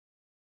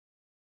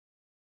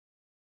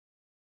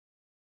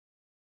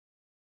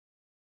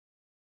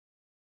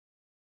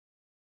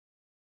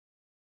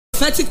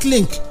prophetic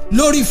link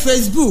lórí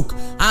Facebook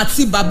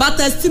àti baba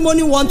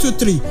testimony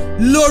 123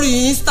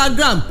 lórí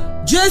Instagram.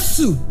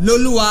 Jésù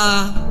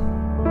lolúwa.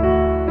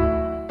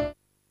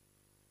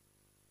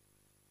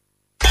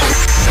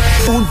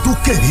 Ó ń dún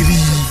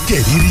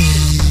kẹ̀rìírí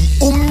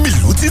ó ń mì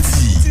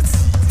lótìtì.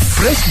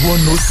 Fresh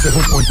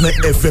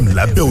 107.9 FM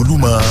lábẹ́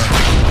Olúmọ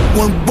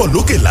wọ́n ń gbọ́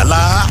lókè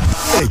lálá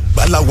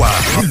Ẹ̀gbá la wà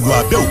nílùú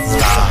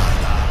Abẹ́òkúta.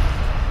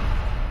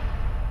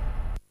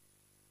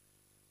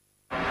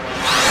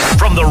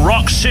 From the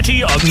rock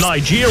city of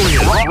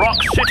Nigeria,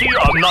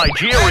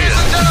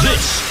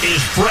 this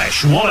is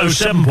Fresh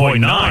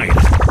 107.9.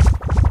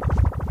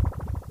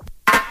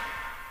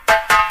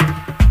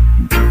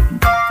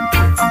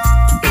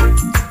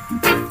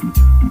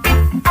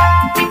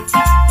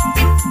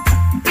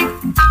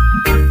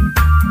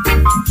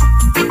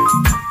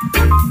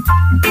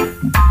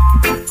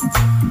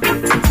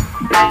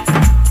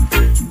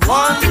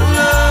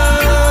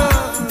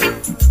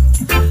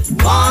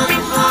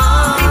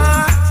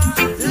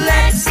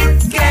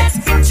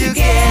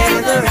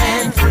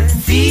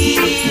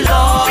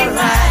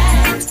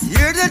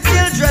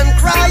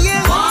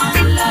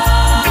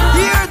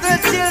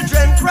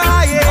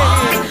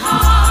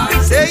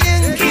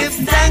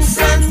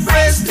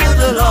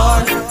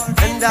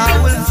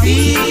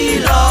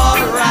 Feel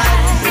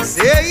alright,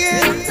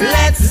 saying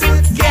let's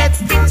get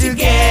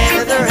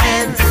together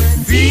and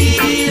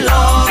feel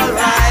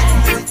alright.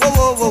 Whoa,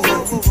 whoa, whoa,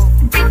 whoa,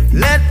 whoa.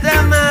 Let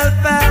them all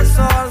pass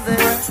all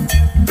their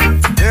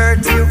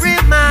dirty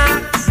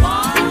remarks.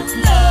 One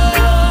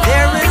love.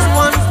 There is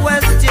one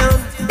question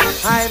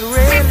I'd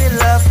really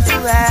love to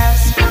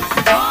ask.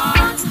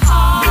 One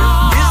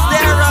heart. Is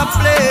there a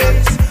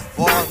place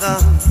for the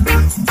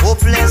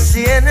hopeless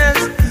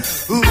sinners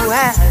who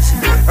has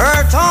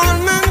hurt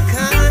on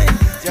mankind?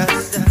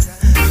 Just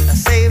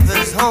save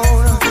his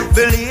own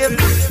belief.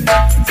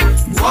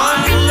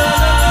 One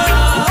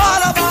love.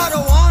 What about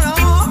a one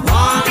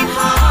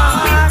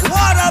heart?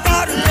 What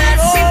about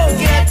let's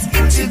get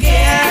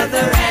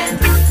together and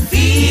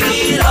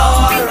feel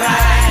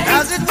alright?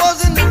 As it was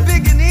in the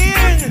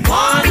beginning.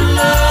 One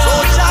love. So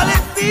shall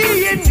it be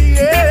in the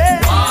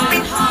end.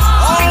 One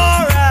heart.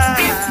 Alright.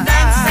 Give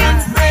thanks and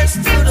praise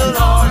to the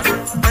Lord,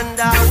 and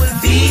I will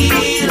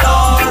feel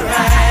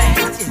alright.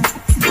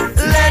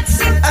 Let's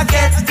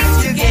get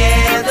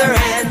together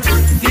and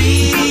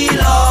feel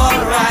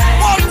alright.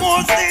 One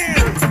more thing.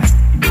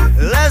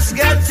 Let's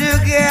get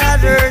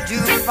together to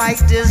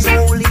fight this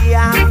holy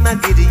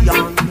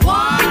Armageddon.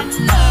 One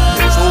love.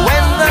 So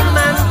when the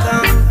man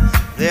comes,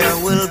 there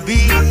will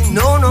be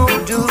no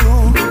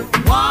doom.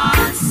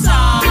 One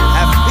song.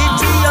 Have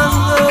pity on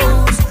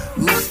those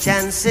whose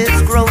chances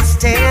grow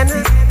thin.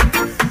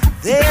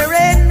 There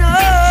ain't no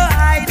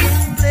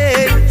hiding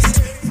place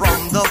from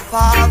the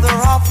Father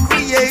of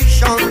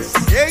creation,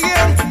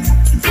 saying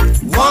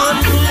one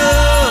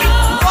love.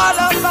 What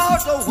about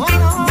the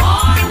one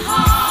heart?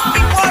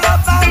 What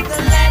about the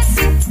let's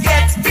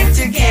get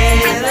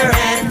together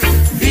and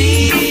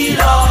feel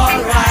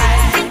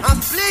alright? I'm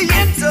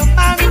fleeing to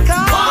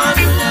mankind.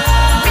 One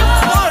love.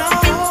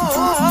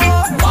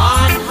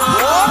 One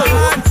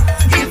heart.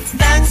 Give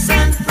thanks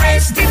and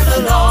praise to the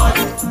Lord,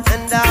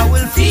 and I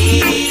will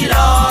feel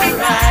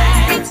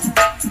alright.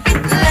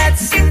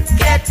 Let's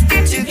get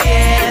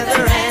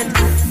together and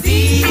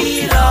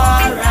feel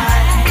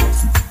alright.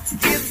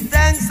 Give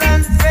thanks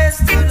and praise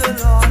to the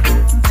Lord,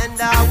 and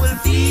I will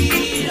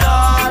feel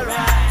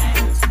alright.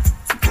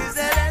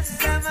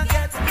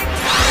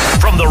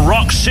 From the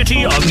rock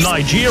city of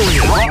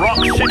Nigeria,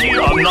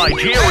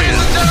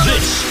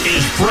 this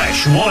is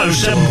Fresh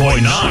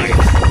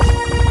 107.9.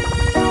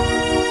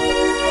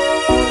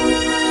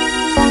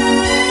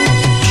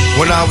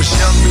 When I was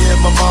young, me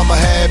and my mama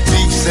had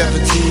beef,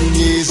 17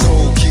 years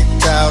old,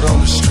 kicked out on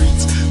the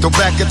streets. Though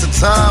back at the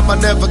time, I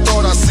never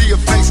thought I'd see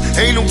her face.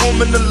 Ain't a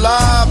woman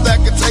alive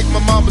that could take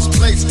my mama's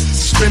place.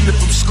 Suspended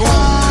from school,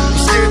 I'm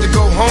scared to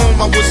go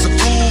home. I was a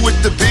fool with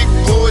the big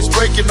boys,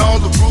 breaking all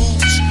the rules.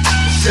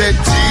 Shed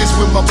tears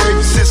with my baby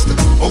sister.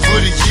 Over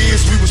the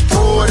years, we was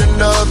poor than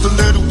other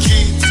little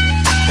kids.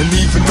 And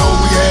even though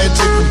we had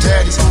different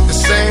daddies, the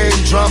same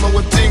drama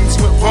when things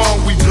went wrong,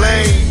 we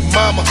blame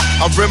mama.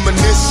 I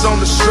reminisce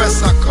on the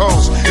stress I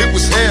caused. It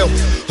was hell,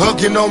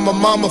 hugging on my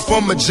mama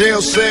from a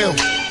jail cell.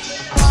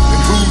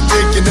 And who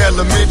thinking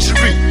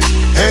elementary?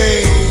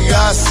 Hey,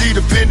 I see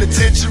the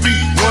penitentiary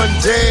one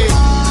day.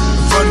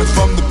 Running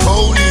from the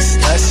police,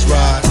 that's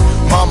right.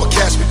 Mama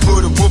catch me,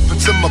 put a whooping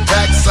to my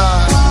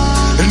backside.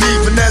 And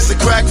even as a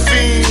crack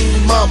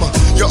fiend, mama,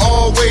 you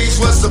always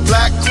was a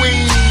black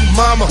queen,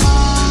 mama.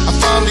 I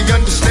finally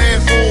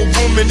understand for a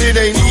woman it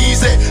ain't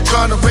easy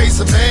trying to raise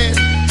a man.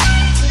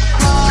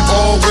 You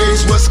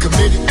always was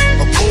committed,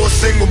 a poor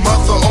single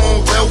mother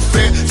on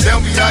welfare. Tell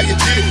me how you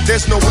did it,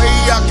 there's no way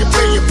I can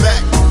pay you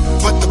back.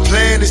 But the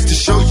plan is to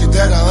show you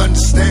that I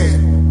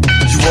understand.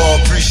 You all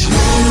appreciate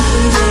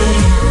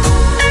it.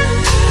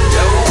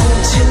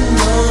 Don't you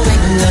know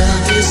that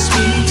love is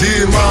sweet?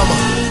 Dear mama.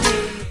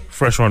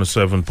 Fresh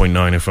 107.9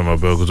 FM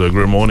Abeokuta.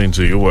 Great morning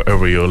to you,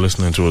 wherever you're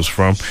listening to us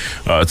from.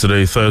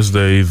 Today,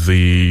 Thursday,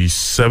 the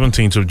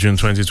 17th of June,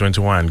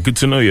 2021. Good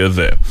to know you're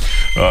there,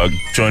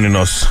 joining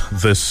us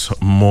this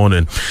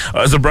morning.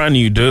 It's a brand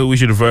new day.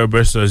 Wish you the very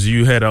best as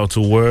you head out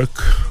to work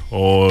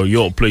or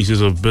your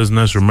places of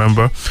business.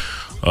 Remember,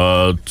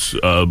 after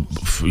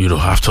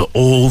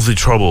all the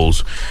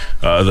troubles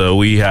that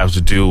we have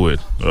to deal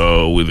with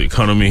the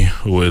economy,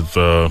 with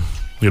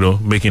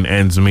making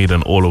ends meet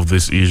and all of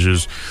these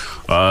issues,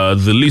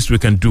 the least we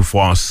can do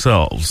for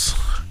ourselves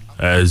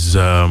as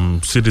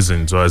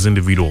citizens or as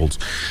individuals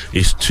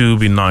is to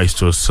be nice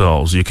to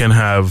ourselves. You can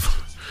have,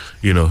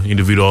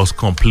 individuals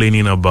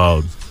complaining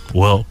about,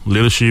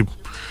 leadership,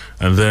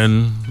 and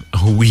then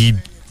we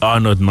are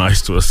not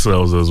nice to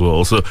ourselves as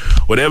well. So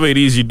whatever it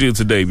is you do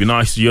today, be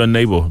nice to your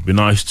neighbor, be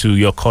nice to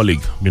your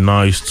colleague, be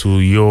nice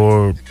to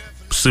your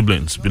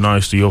siblings, be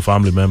nice to your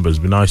family members,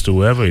 be nice to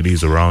whoever it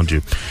is around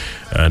you.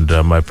 And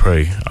I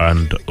pray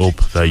and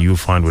hope that you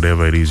find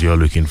whatever it is you're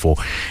looking for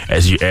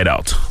as you head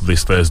out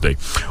this Thursday.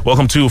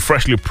 Welcome to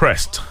Freshly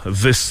Pressed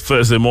this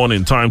Thursday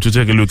morning. Time to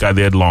take a look at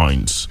the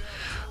headlines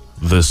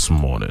this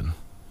morning.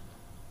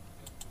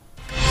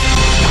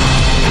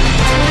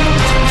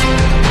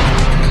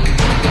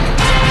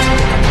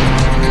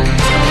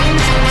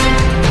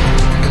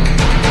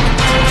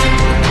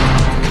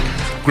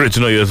 Great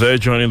to know you're there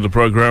joining the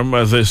program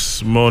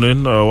this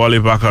morning.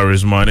 Wale Bakar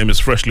is my name. It's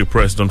Freshly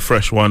Pressed on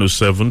Fresh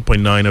 107.9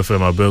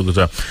 FM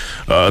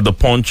Abeokuta. The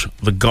Punch,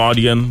 The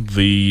Guardian,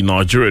 The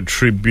Nigeria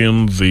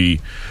Tribune, the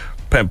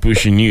pen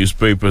pushing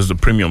newspapers, the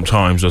Premium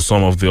Times are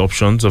some of the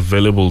options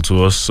available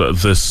to us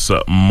this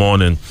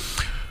morning.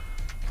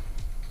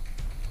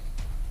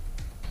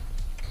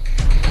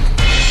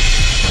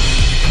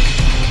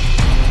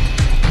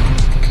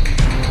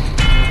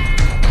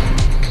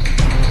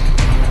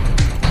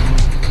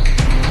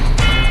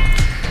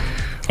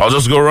 I'll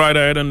just go right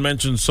ahead and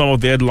mention some of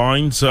the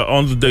headlines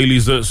on the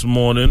dailies this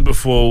morning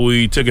before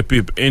we take a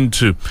peep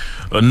into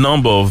a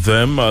number of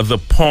them. The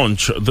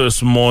Punch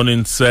this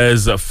morning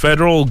says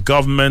federal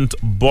government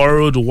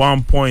borrowed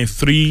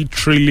 1.3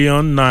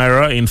 trillion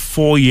naira in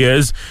 4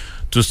 years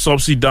to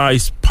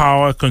subsidize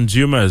power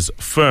consumers,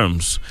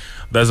 firms.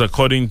 That's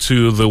according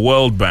to the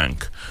World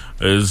Bank.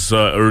 Is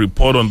a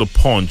report on the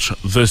Punch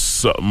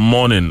this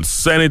morning.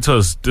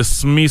 Senators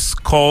dismiss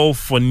call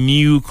for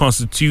new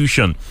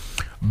constitution.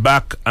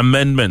 Back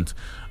amendment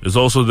is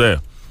also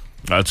there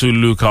to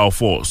look out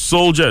for.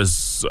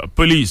 Soldiers,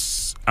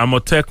 police,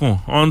 Amotekun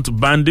hunt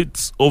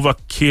bandits over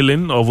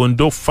killing of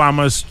Ondo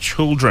farmers'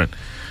 children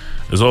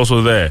is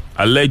also there.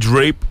 Alleged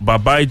rape,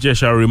 Baba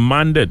Ijesha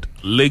remanded.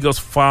 Lagos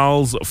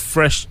files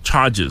fresh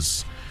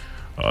charges.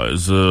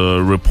 Is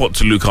a report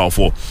to look out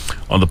for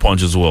on the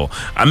Punch as well.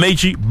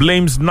 Amechi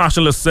blames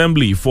National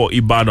Assembly for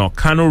Ibadan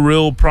Kano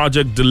Rail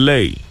project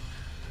delay.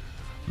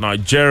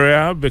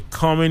 Nigeria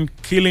becoming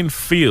killing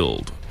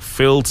field.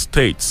 Failed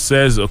state,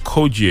 says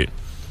Okoje.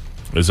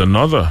 Is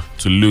another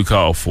to look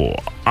out for.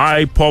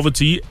 High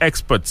poverty,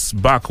 experts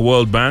back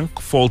World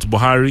Bank. Fault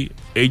Buhari,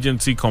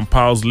 agency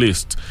compiles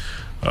list.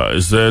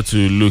 Is there to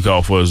look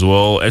out for as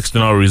well.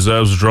 External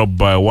reserves dropped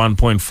by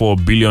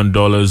 $1.4 billion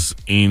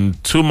in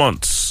 2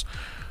 months.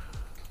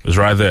 Is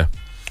right there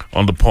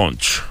on the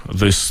Punch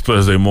this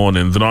Thursday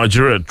morning. The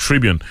Nigeria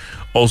Tribune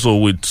also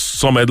with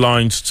some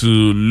headlines to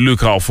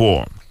look out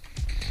for.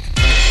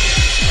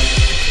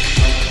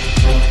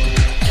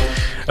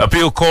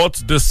 Appeal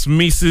Court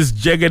dismisses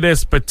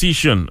Jegede's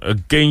petition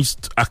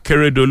against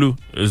Akeredolu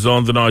is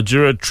on the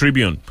Nigeria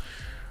Tribune.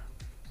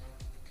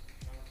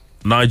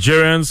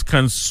 Nigerians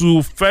can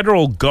sue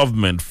federal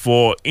government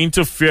for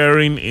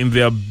interfering in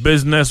their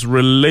business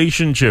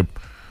relationship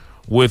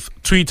with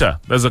Twitter.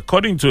 That's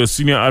according to a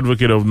senior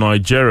advocate of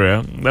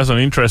Nigeria. That's an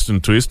interesting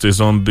twist.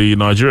 It's on the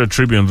Nigeria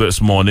Tribune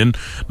this morning.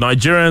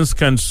 Nigerians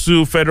can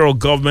sue federal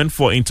government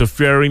for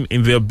interfering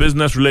in their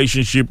business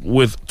relationship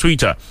with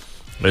Twitter.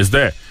 It's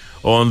there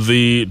on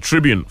the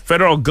Tribune.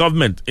 Federal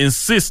government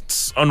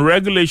insists on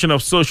regulation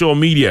of social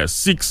media,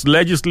 seeks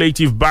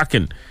legislative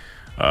backing.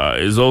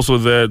 Is also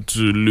there to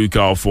look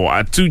out for.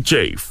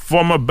 Atuche,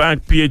 former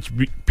bank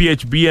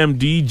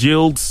PHBMD,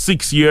 jailed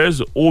 6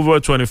 years over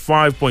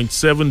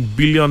 25.7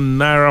 billion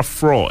naira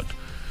fraud.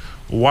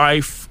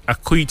 Wife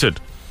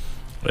acquitted.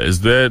 Is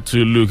there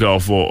to look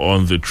out for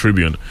on the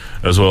Tribune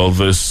as well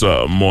this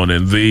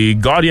morning. The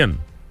Guardian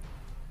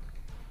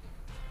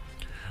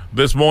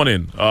this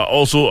morning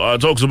also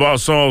talks about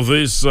some of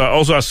this,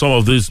 also has some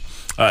of these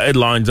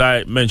headlines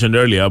I mentioned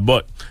earlier,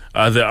 but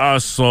there are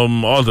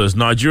some others.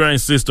 Nigeria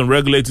insists on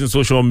regulating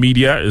social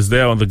media is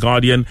there on the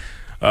Guardian.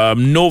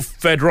 No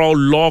federal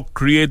law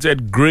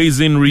created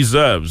grazing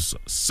reserves.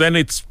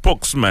 Senate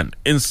spokesman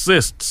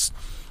insists.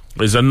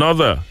 There's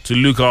another to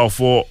look out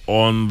for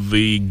on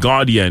the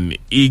Guardian.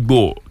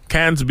 Igbo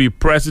can't be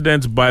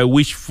president by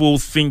wishful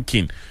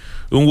thinking.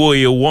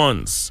 Unwoye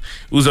wants.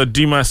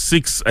 Uzodinma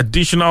seeks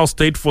additional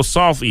state for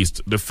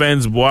Southeast.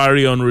 Defends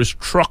Buhari on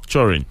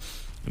restructuring.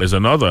 There's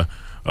another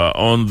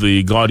on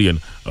The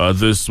Guardian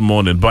this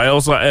morning.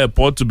 Bielsa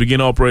Airport to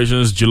begin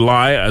operations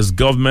July as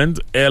government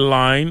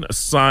airline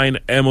sign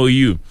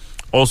MOU.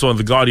 Also on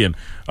The Guardian.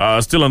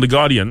 Still on The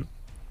Guardian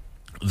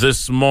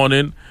this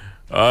morning.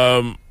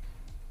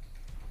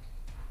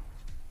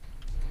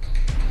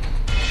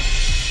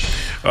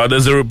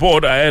 There's a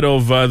report ahead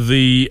of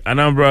the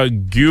Anambra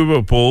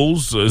Guba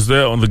polls. Is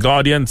there on The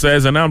Guardian?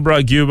 Says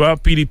Anambra Guba,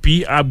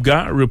 PDP,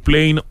 ABGA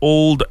replaying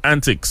old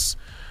antics.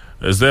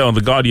 Is there on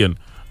The Guardian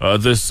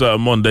this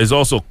month? There's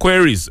also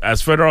queries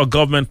as federal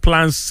government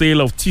plans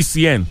sale of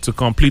TCN to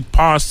complete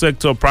power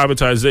sector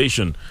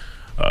privatization.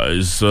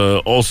 Is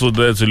also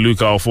there to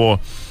look out for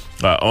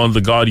on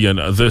The Guardian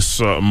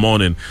this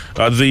morning.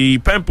 The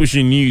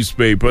pen-pushing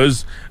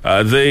newspapers,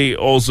 they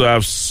also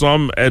have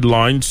some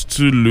headlines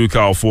to look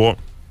out for.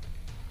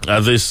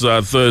 This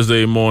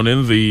Thursday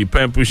morning, the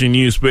pen-pushing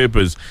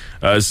newspapers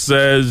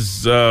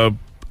says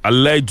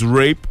alleged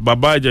rape,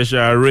 Baba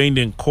Ijesha arraigned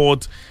in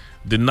court,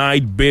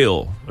 denied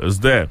bail.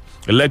 Is there?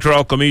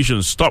 Electoral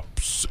Commission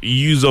stops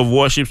use of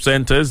worship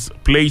centers,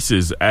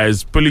 places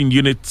as polling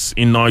units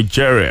in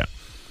Nigeria.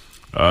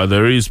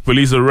 There is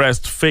police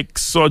arrest fake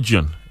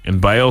surgeon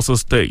in Bayelsa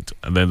State.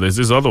 And then there's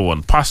this other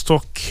one. Pastor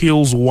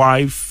kills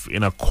wife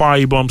in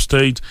Akwa Ibom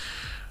State.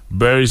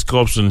 Buries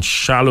corpse in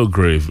shallow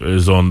grave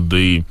is on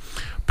the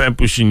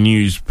pen-pushing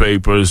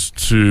newspapers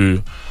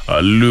to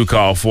look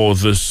out for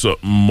this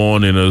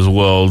morning as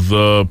well.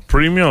 The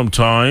Premium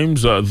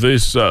Times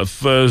this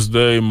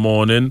Thursday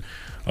morning,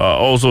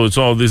 also it's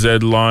all these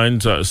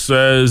headlines,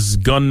 says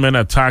gunmen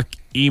attack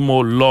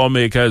Imo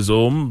lawmaker's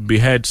home,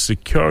 behead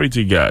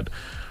security guard.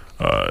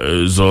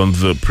 Is on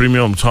the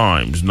Premium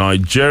Times.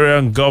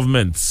 Nigerian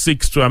government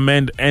seeks to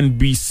amend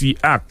NBC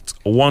Act,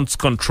 wants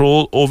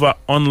control over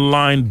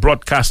online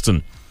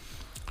broadcasting.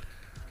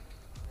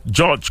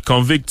 Judge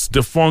convicts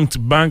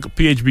defunct bank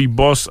PHB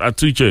boss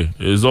Atuche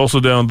is also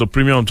there on the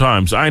Premium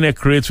Times. INEC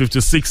creates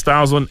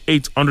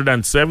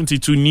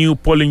 56,872 new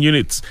polling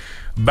units.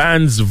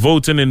 Bans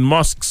voting in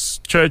mosques,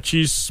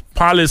 churches,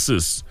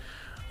 palaces.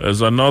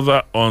 There's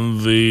another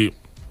on the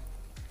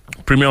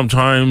Premium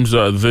Times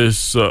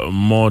this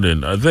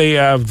morning. They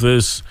have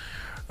this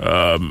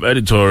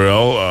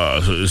editorial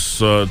it's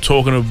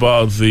talking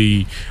about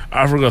the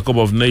Africa Cup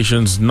of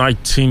Nations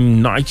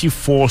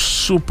 1994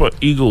 Super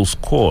Eagles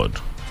squad.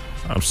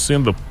 I've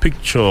seen the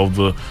picture of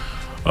the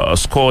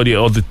squad here,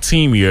 of the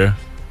team here,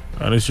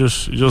 and it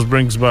just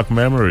brings back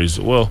memories.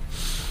 Well,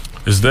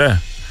 it's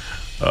there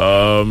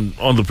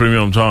on the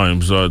Premium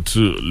Times to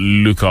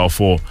look out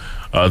for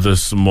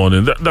this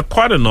morning. There are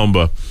quite a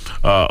number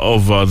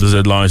of these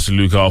headlines to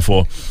look out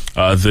for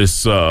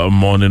this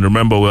morning.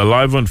 Remember, we're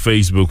live on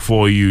Facebook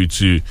for you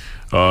to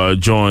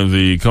join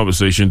the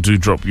conversation. To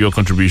drop your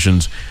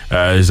contributions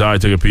as I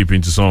take a peep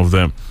into some of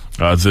them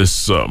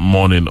this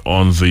morning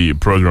on the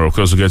program. Of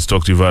course, we'll get to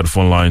talk to you via the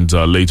phone lines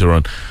later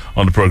on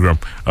the program,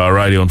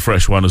 right here on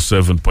Fresh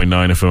 107.9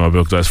 FM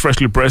Abeokuta. It's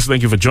Freshly Pressed.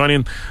 Thank you for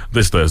joining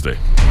this Thursday.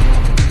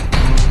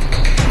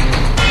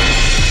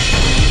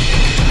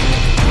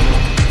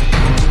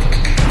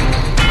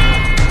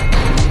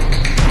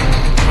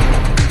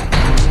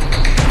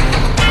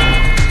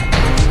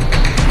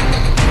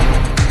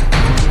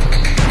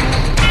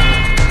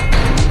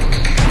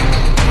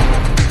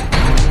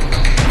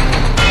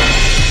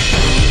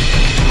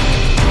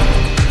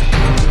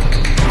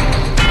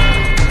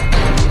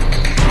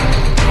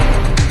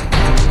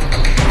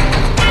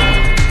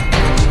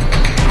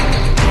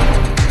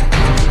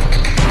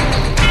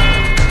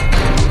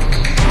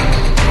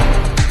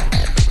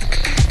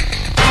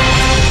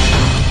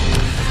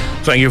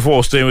 Thank you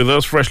for staying with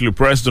us. Freshly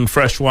Pressed on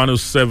Fresh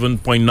 107.9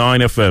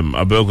 FM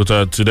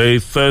Abeokuta today,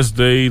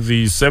 Thursday,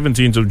 the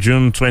 17th of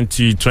June,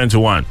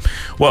 2021.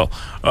 Well,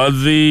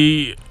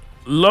 the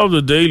lot of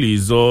the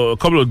dailies, or a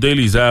couple of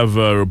dailies, have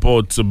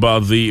reports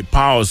about the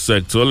power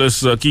sector.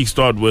 Let's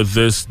kickstart with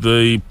this.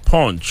 The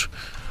Punch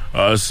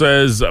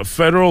says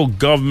federal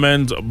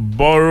government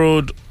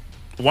borrowed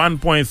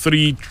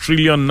 1.3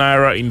 trillion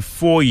naira in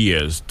 4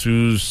 years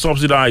to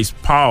subsidize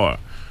power.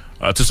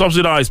 To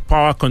subsidize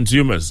power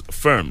consumers,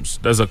 firms.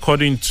 That's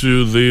according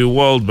to the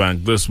World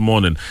Bank this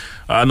morning.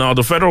 Now,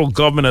 the federal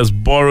government has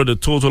borrowed a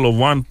total of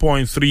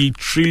 1.3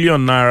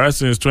 trillion naira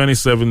since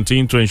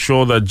 2017 to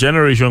ensure that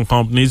generation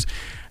companies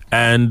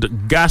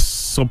and gas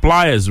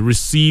suppliers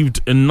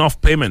received enough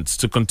payments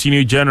to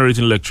continue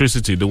generating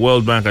electricity, the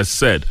World Bank has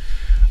said.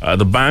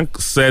 The bank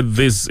said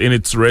this in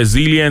its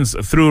Resilience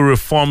Through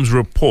Reforms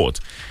report.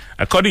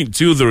 According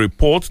to the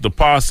report, the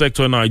power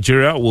sector in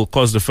Nigeria will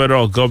cost the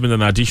federal government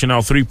an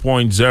additional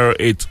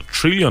 3.08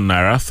 trillion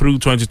naira through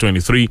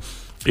 2023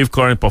 if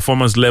current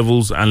performance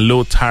levels and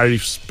low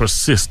tariffs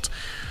persist.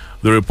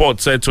 The report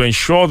said to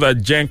ensure that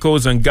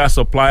Gencos and gas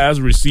suppliers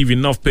receive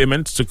enough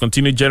payments to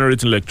continue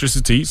generating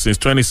electricity since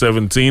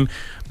 2017,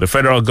 the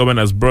federal government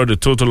has borrowed a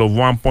total of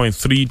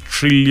 1.3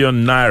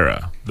 trillion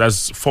naira.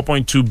 That's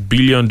 $4.2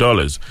 billion.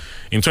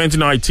 In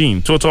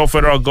 2019, total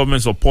federal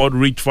government support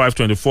reached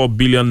 524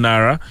 billion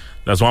naira.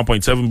 That's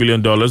 $1.7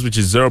 billion, which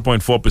is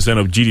 0.4%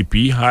 of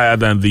GDP, higher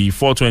than the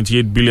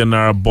 428 billion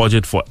naira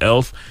budget for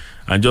health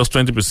and just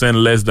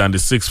 20% less than the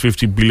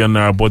 650 billion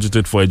naira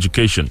budgeted for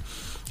education.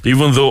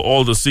 Even though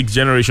all the 6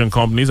 generation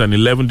companies and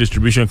 11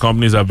 distribution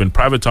companies have been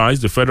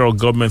privatized, the federal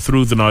government,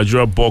 through the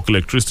Nigeria Bulk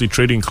Electricity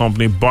Trading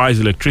Company, buys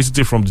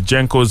electricity from the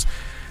GENCOs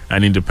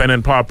and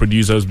independent power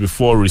producers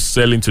before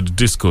reselling to the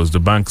DISCOs, the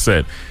bank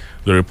said.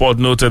 The report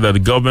noted that the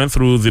government,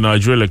 through the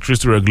Nigeria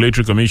Electricity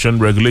Regulatory Commission,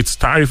 regulates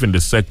tariff in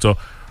the sector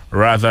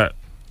rather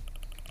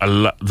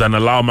than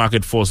allow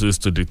market forces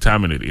to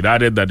determine it. It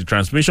added that the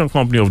Transmission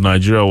Company of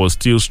Nigeria was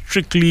still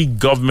strictly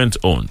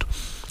government-owned.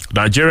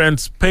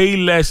 Nigerians pay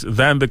less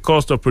than the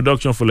cost of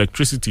production for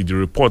electricity, the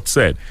report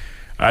said,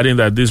 adding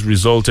that this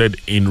resulted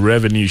in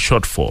revenue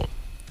shortfall.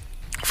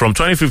 From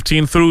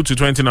 2015 through to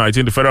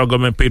 2019, the federal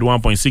government paid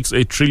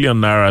 1.68 trillion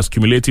naira as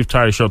cumulative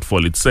tariff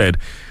shortfall, it said,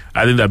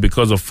 adding that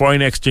because of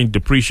foreign exchange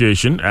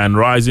depreciation and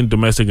rising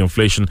domestic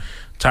inflation,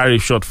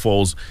 tariff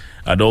shortfalls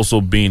had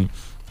also been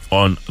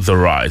on the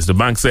rise. The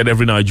bank said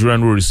every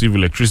Nigerian who receives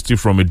electricity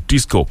from a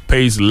DISCO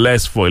pays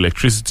less for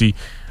electricity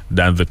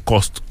than the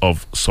cost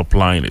of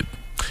supplying it.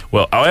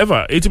 Well,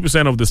 however,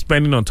 80% of the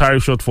spending on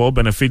tariff shortfall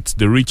benefits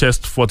the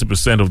richest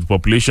 40% of the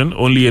population.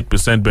 Only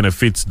 8%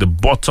 benefits the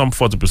bottom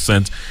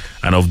 40%,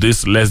 and of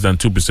this, less than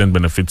 2%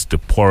 benefits the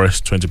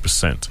poorest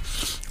 20%.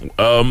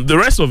 The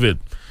rest of it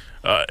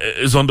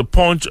is on the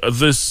Punch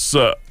this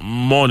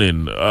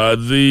morning.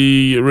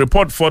 The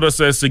report further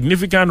says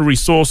significant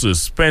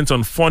resources spent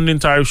on funding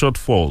tariff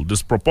shortfall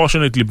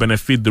disproportionately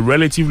benefit the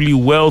relatively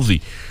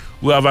wealthy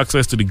who have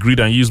access to the grid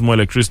and use more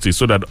electricity,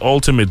 so that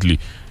ultimately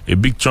a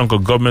big chunk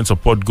of government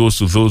support goes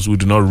to those who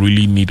do not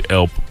really need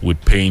help with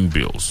paying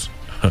bills.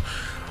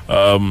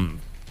 The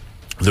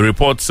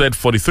report said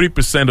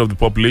 43% of the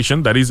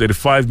population, that is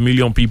 85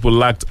 million people,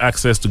 lacked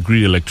access to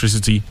grid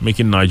electricity,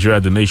 making Nigeria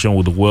the nation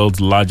with the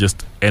world's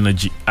largest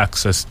energy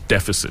access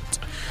deficit.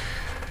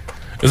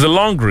 There's a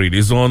long read.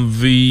 It's on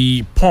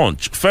the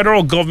Punch.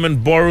 Federal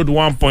government borrowed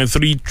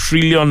 1.3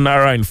 trillion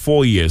naira in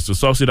 4 years to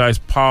subsidize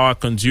power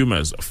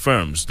consumers,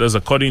 firms. That's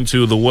according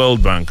to the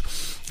World Bank.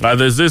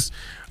 There's this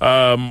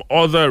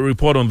other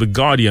report on The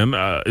Guardian.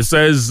 It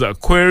says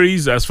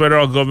queries as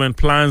federal government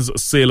plans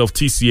sale of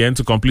TCN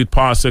to complete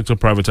power sector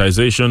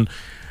privatization.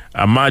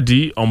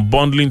 Amadi,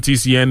 unbundling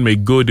TCN may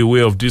go the way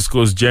of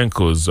DISCOs,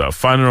 GENCOs.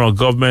 Federal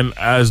government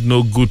has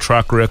no good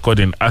track record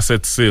in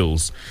asset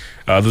sales.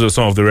 Those are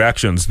some of the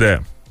reactions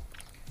there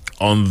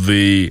on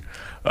the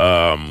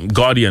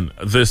Guardian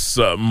this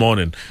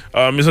morning.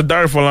 Mr.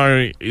 Dari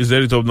Folari is the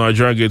editor of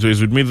Nigerian Gateway. He's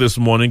with me this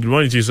morning. Good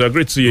morning to you, sir.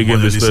 Great to see you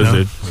again this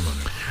Thursday.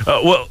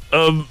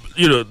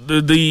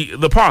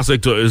 The power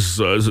sector is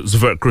a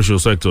very crucial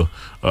sector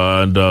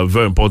and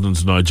very important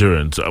to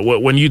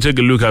Nigerians. When you take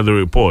a look at the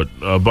report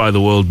by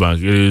the World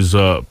Bank, it is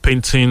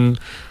painting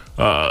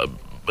a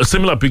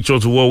similar picture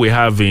to what we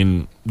have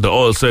in the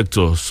oil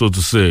sector, so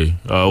to say,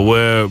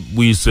 where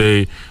we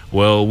say,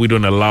 well, we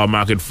don't allow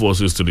market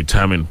forces to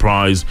determine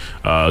price.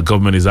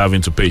 Government is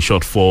having to pay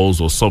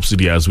shortfalls or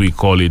subsidy, as we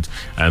call it,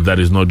 and that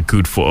is not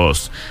good for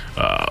us.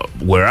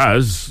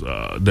 Whereas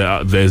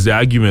there's the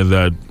argument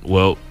that,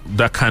 well,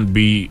 that can't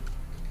be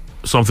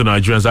something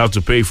Nigerians have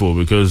to pay for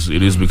because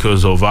it is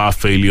because of our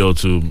failure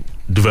to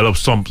develop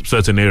some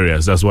certain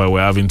areas. That's why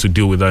we're having to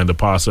deal with that in the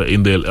past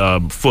in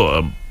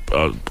the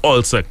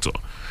oil sector.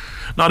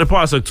 Now, the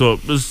power sector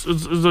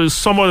is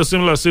somewhat a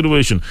similar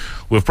situation.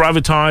 We've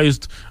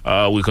privatized.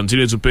 We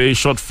continue to pay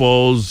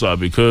shortfalls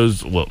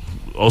because, well,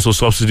 also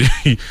subsidy,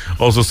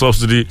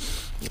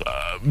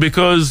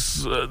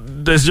 because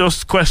there's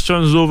just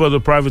questions over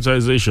the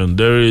privatization.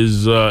 There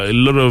is a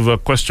lot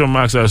of question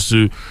marks as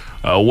to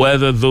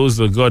whether those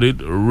that got it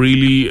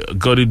really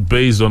got it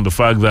based on the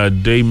fact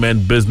that they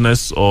meant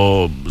business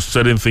or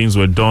certain things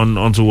were done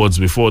onwards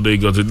before they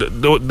got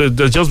it.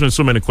 There's just been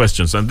so many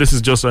questions, and this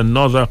is just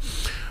another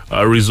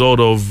result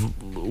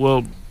of,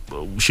 well,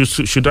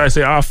 should I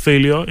say our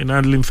failure in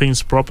handling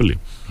things properly?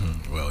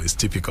 Well, it's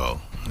typical.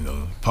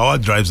 Power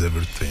drives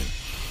everything,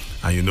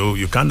 and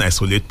you can't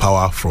isolate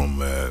power from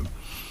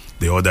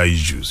the other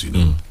issues.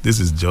 This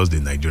is just the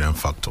Nigerian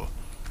factor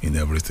in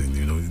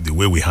everything. The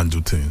way we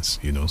handle things,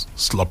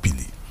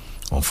 sloppily,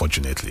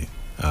 unfortunately,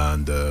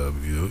 and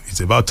it's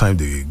about time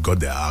they got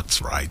their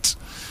acts right.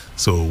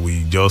 So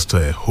we just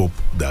hope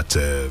that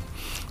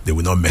they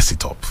will not mess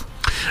it up.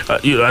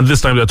 At this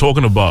time, they're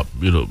talking about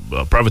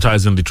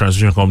privatizing the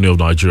Transmission Company of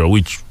Nigeria,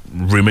 which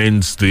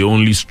remains the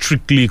only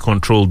strictly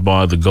controlled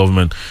by the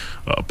government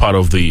part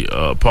of the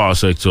power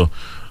sector,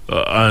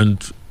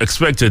 and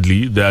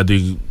expectedly there are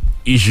the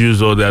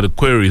issues or there are the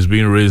queries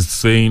being raised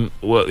saying,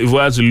 well, if we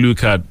had to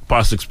look at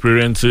past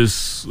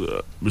experiences,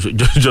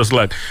 just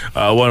like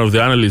one of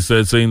the analysts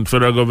said, saying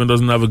federal government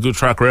doesn't have a good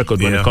track record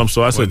when it comes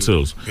to asset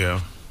sales. Yeah,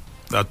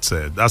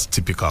 that's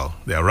typical.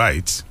 They're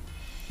right.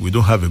 We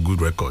don't have a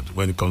good record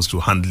when it comes to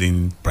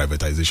handling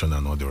privatization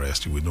and all the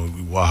rest. We know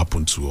what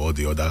happened to all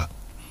the other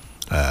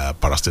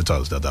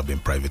parastatals that have been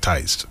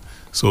privatized.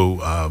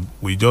 So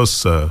we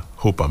just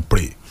hope and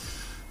pray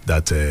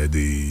that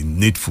the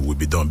needful will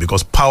be done,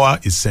 because power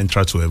is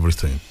central to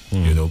everything.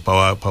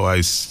 Power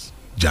is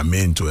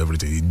germane to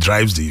everything. It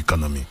drives the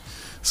economy.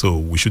 So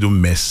we shouldn't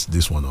mess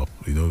this one up.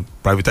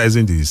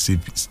 Privatizing the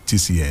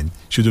TCN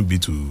shouldn't be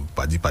to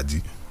paddy.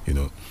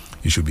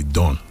 It should be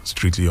done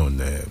strictly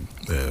on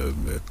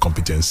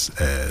competence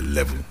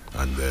level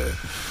and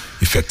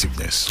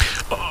effectiveness.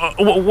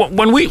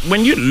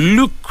 When you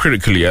look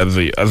critically at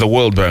the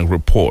World Bank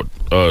report,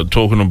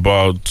 talking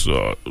about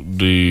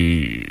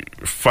the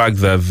fact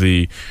that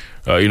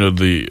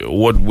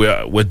what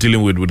we're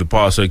dealing with the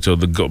power sector,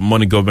 the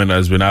money government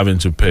has been having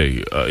to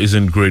pay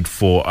isn't great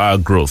for our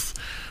growth.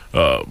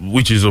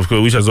 Which has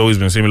always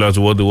been similar to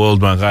what the World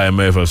Bank,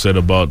 IMF have said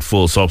about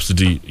full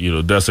subsidy.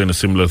 They're saying a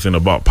similar thing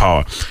about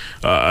power.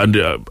 And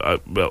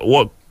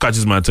what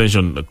catches my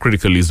attention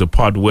critically is the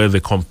part where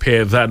they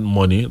compare that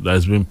money that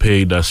has been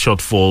paid as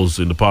shortfalls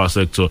in the power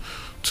sector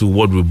to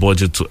what we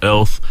budget to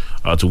health,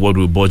 to what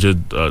we budget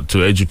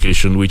to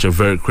education, which are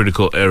very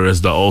critical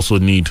areas that also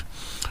need,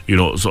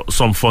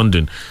 some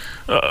funding.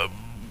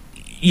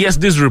 Yes,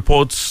 these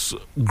reports,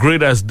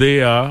 great as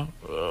they are,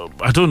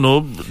 I don't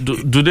know.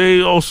 Do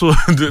they also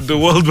the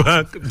World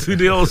Bank? Do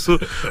they also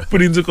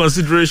put into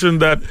consideration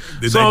that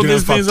some of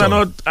these things are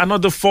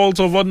not the fault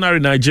of ordinary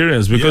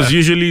Nigerians? Because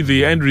usually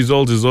the end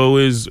result is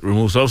always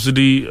remove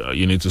subsidy.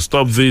 You need to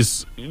stop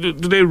this. Do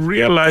they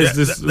realize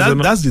this?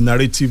 That's the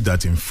narrative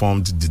that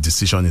informed the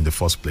decision in the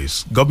first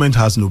place. Government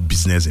has no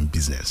business in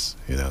business.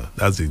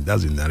 That's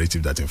the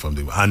narrative that informed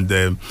it, and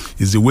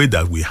it's the way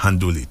that we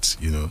handle it.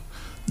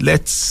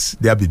 Let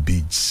there be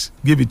bids.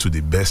 Give it to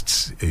the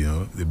best,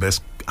 the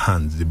best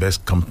hand, the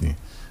best company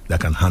that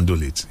can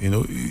handle it.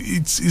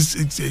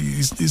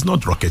 It's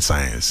not rocket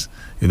science.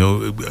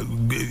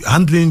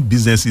 Handling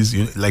businesses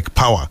like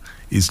power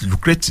is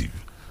lucrative,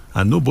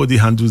 and nobody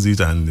handles it,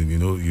 and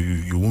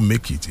you won't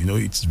make it.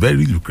 It's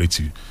very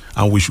lucrative,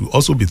 and we should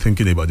also be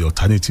thinking about the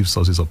alternative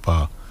sources of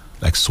power,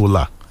 like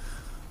solar.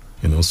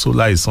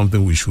 Solar is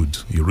something we should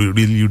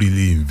really,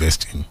 really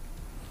invest in.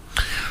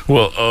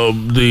 Well,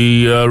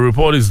 the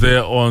report is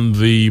there on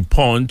the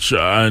Punch,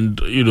 and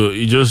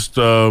it just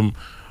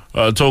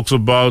talks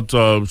about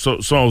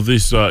some of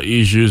these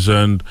issues,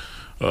 and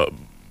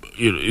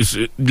it's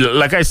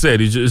like I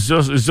said, it's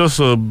just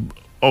a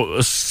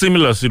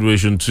similar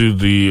situation to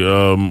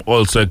the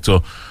oil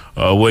sector,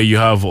 where you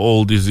have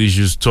all these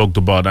issues talked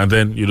about, and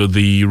then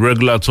the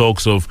regular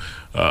talks of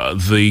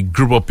the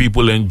group of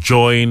people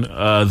enjoying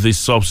this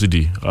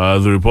subsidy.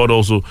 The report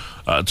also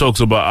talks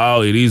about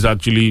how it is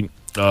actually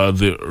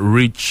the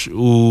rich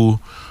who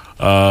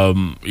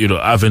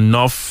have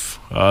enough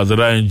that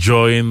are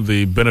enjoying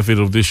the benefit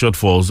of these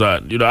shortfalls.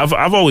 That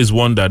I've always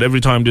wondered, every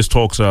time these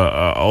talks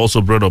are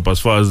also brought up as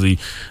far as the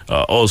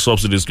oil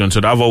subsidy is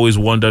concerned, I've always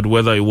wondered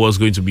whether it was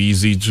going to be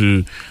easy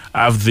to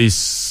have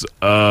this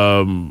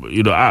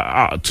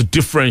to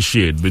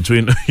differentiate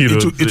between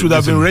it would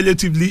have been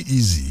relatively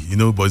easy,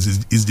 but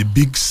it's the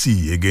big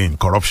C again,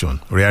 corruption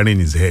rearing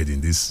its head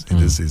in this.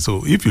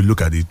 So if you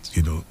look at it,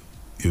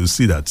 you'll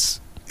see that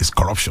it's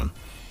corruption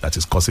that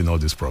is causing all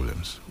these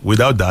problems.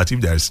 Without that,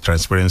 if there is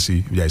transparency,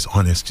 if there is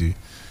honesty,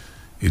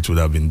 it would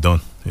have been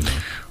done.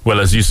 Well,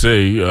 as you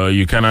say,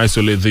 you can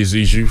isolate this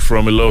issue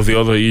from a lot of the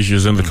other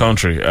issues in the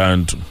country,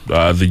 and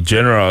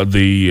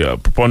the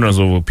preponderance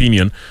of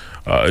opinion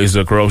is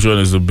that corruption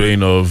is the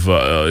bane of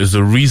is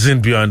the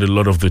reason behind a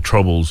lot of the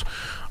troubles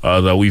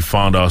that we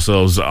found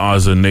ourselves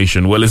as a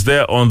nation. Well, it's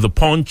there on the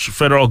Punch.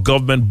 Federal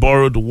government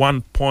borrowed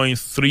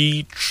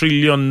 1.3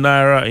 trillion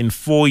naira in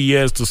 4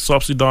 years to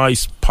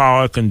subsidize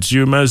power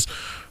consumers'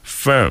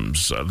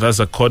 firms. That's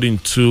according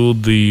to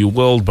the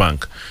World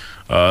Bank.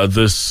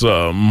 This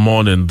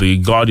morning, the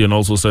Guardian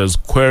also says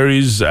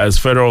queries as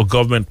federal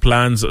government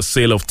plans a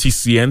sale of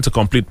TCN to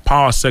complete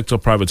power sector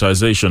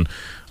privatization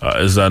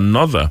is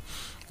another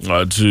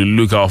to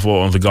look out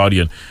for on the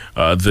Guardian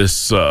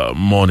this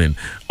morning.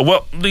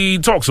 Well, the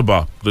talks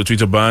about the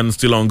Twitter ban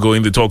still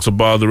ongoing. The talks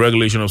about the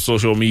regulation of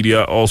social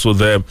media also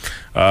there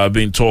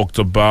being talked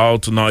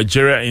about.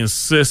 Nigeria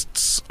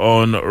insists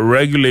on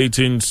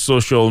regulating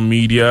social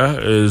media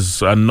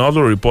is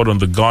another report on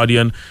the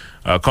Guardian.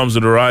 Comes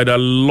to the rider.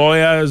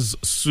 Lawyers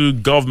sue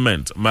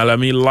government.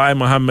 Malami Lai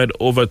Mohammed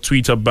over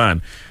Twitter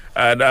ban.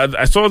 And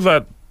I saw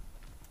that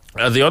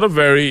the other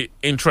very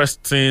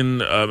interesting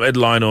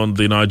headline on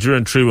the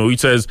Nigerian Tribune, which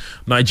says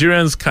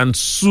Nigerians can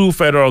sue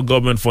federal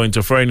government for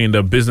interfering in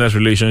their business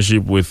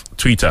relationship with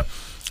Twitter.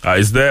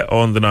 Is there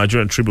on the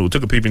Nigerian Tribune. We'll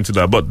take a peep into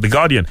that. But the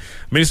Guardian,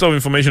 Minister of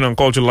Information and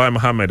Culture Lai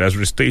Mohammed has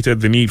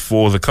restated the need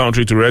for the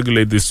country to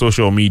regulate this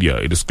social media.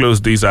 He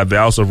disclosed this at the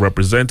House of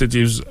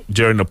Representatives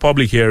during a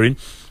public hearing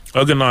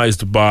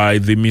organized by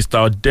the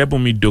Mr.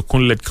 Debumi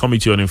Dokun-led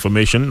Committee on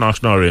Information,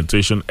 National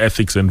Orientation,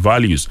 Ethics and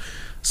Values,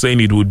 saying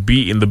it would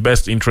be in the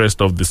best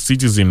interest of the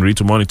citizenry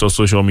to monitor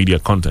social media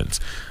content.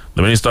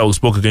 The minister, who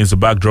spoke against the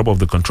backdrop of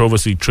the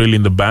controversy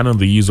trailing the ban on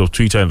the use of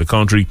Twitter in the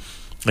country,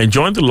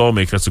 enjoined the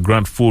lawmakers to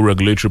grant full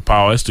regulatory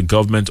powers to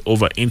government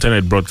over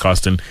internet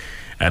broadcasting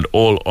and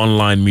all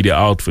online media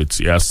outfits.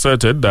 He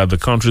asserted that the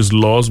country's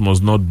laws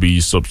must not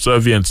be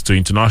subservient to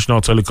International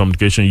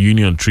Telecommunication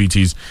Union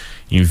treaties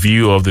in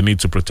view of the need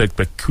to protect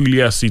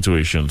peculiar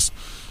situations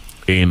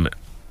in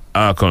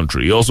our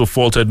country. He also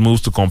faulted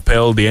moves to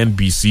compel the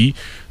NBC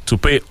to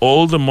pay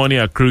all the money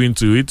accruing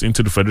to it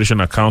into the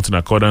Federation account in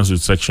accordance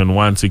with Section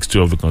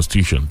 162 of the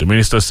Constitution. The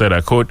minister said,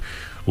 I quote,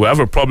 "We have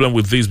a problem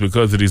with this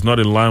because it is not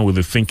in line with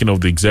the thinking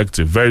of the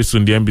executive. Very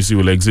soon the NBC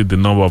will exceed the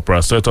number of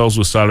parastatals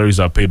whose salaries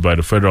are paid by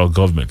the federal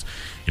government.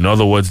 In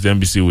other words, the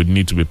NBC would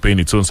need to be paying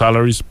its own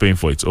salaries, paying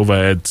for its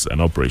overheads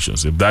and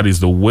operations. If that is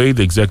the way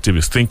the executive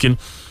is thinking,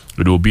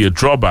 it will be a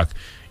drawback.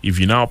 If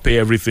you now pay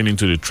everything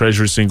into the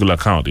Treasury single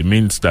account, it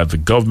means that the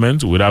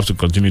government would have to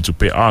continue to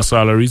pay our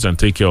salaries and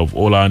take care of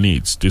all our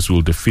needs. This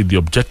will defeat the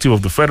objective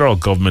of the federal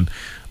government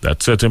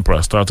that certain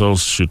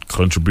parastatals should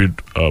contribute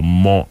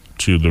more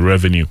to the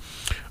revenue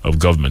of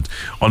government."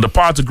 On the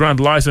power to grant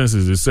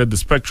licenses, it said the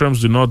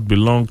spectrums do not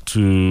belong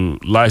to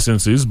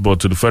licenses but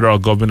to the federal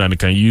government, and it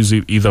can use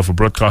it either for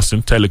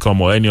broadcasting,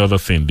 telecom, or any other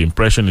thing. The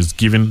impression is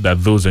given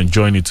that those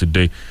enjoying it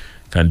today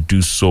can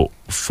do so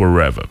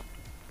forever.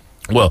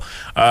 Well,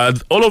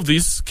 all of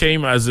this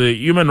came as a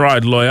human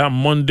rights lawyer,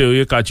 Monde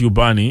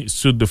Oyekachi-Ubani,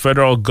 sued the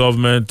federal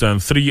government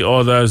and 3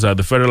 others at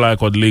the Federal High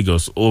Court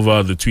Lagos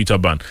over the Twitter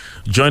ban.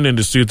 Joined in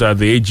the suit are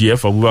the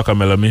AGF, Abubakar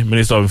Malami,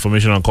 Minister of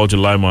Information and Culture,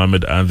 Lai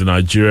Mohammed, and the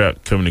Nigeria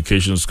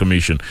Communications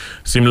Commission.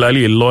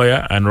 Similarly, a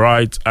lawyer and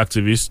rights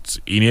activist,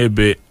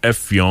 Inebe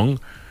Effiong,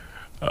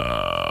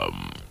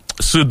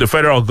 sued the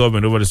federal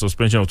government over the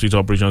suspension of Twitter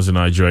operations in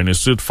Nigeria. In a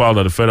suit filed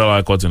at the Federal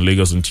High Court in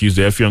Lagos on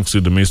Tuesday, Effiong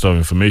sued the Minister of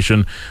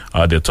Information,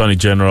 the Attorney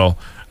General,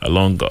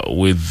 along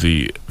with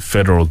the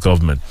federal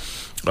government.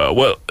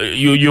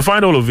 You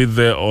find all of it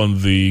there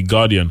on The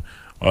Guardian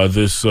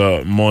this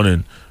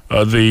morning.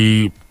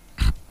 The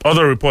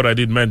other report I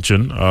did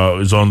mention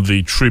is on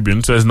the Tribune.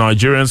 It says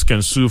Nigerians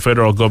can sue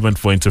federal government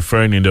for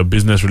interfering in their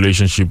business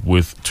relationship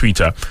with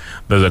Twitter.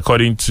 That's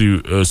according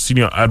to a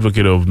senior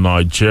advocate of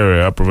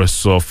Nigeria,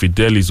 Professor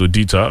Fidelis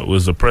Odita, who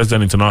is the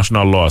president of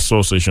International Law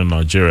Association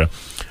Nigeria.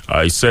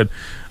 He said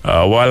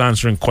while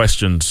answering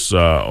questions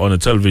on a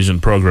television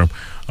program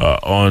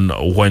on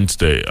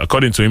Wednesday,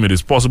 according to him, it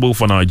is possible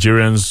for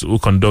Nigerians who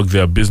conduct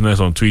their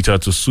business on Twitter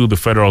to sue the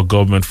federal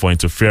government for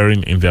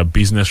interfering in their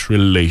business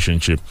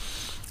relationship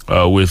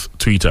with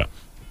Twitter.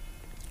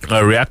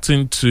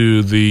 Reacting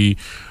to the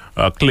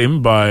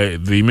claim by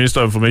the Minister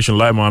of Information,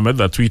 Lai Mohammed,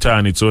 that Twitter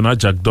and its owner,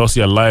 Jack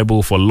Dorsey, are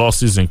liable for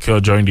losses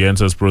incurred during the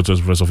NSAS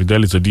protest, Professor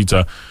Fidelis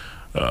Odita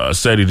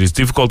said it is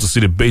difficult to see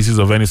the basis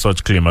of any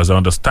such claim. As I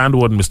understand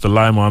what Mr.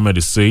 Lai Mohammed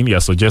is saying, he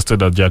has suggested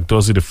that Jack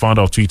Dorsey, the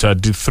founder of Twitter,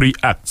 did 3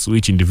 acts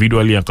which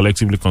individually and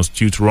collectively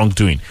constitute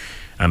wrongdoing,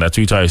 and that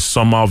Twitter is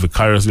somehow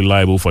vicariously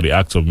liable for the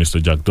acts of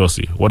Mr. Jack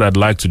Dorsey. What I'd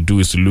like to do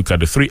is to look at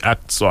the 3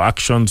 acts or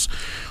actions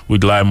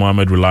which Lai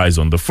Mohammed relies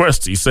on. The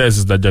first, he says,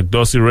 is that Jack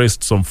Dorsey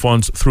raised some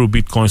funds through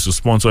Bitcoins to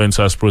sponsor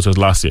NSAS protest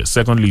last year.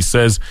 Secondly, he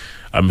says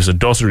Mr.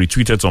 Dorsey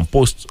retweeted some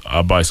posts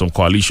by some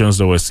coalitions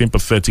that were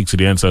sympathetic to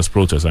the NSAS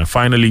protest. And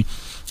finally,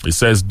 it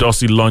says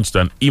Dorsey launched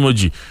an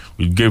emoji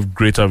which gave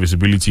greater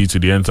visibility to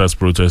the NSAS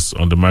protests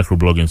on the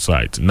microblogging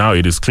site. Now,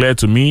 it is clear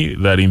to me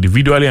that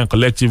individually and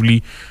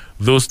collectively,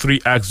 those 3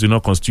 acts do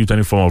not constitute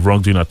any form of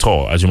wrongdoing at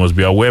all. As you must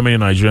be aware, many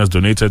Nigerians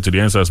donated to the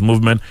NSAS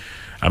movement.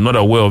 I'm not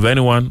aware of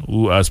anyone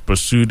who has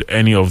pursued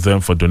any of them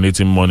for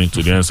donating money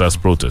to the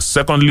NSAS protest.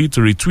 Secondly, to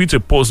retweet a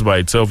post by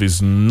itself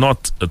is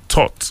not a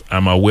thought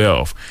I'm aware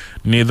of.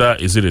 Neither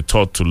is it a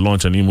thought to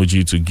launch an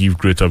emoji to give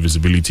greater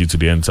visibility to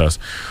the NSAS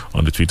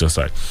on the Twitter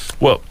side.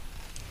 Well,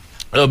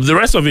 the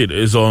rest of it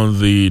is on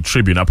the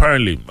Tribune.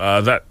 Apparently,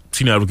 that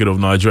senior advocate of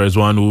Nigeria is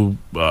one who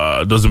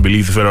doesn't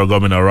believe the federal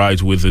government are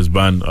right with this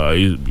ban,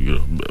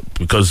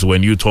 because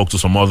when you talk to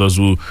some others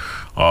who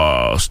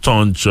are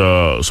staunch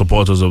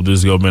supporters of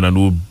this government and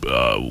who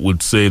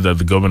would say that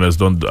the government has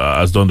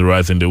done the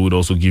right thing, they would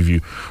also give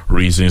you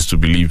reasons to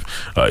believe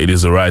it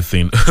is the right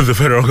thing the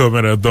federal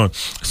government has done.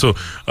 So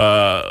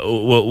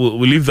we'll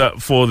leave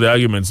that for the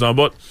arguments now.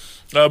 But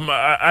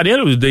at the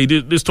end of the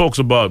day, this talks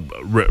about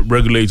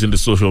regulating the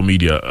social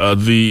media.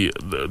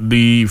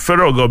 The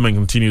federal government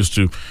continues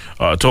to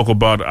talk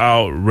about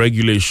how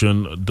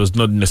regulation does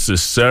not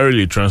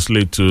necessarily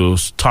translate to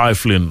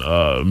stifling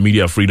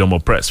media freedom or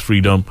press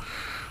freedom.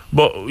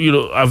 But,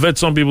 I've heard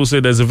some people say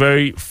there's a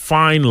very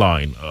fine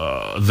line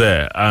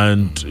there.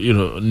 And,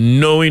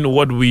 knowing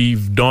what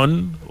we've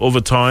done over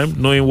time,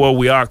 knowing what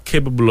we are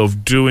capable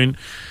of doing,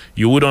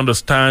 you would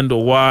understand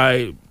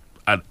why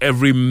at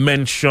every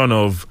mention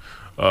of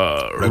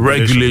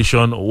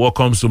regulation, what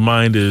comes to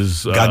mind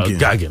is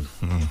gagging.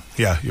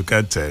 Yeah, you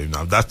can't tell.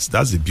 That's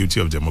the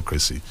beauty of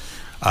democracy.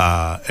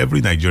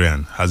 Every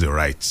Nigerian has a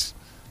right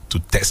to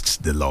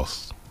test the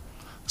laws.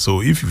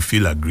 So if you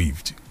feel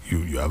aggrieved,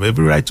 you have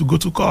every right to go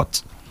to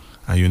court.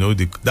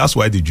 And that's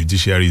why the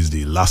judiciary is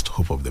the last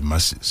hope of the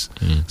masses.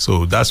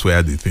 So that's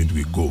where they think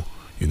we go.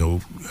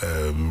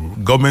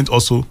 Government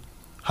also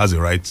has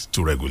a right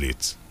to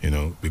regulate,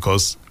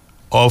 because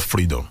all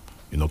freedom,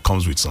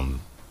 comes with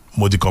some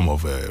modicum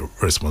of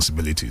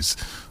responsibilities.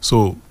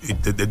 So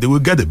they will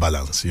get a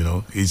balance,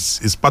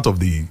 It's part of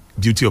the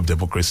duty of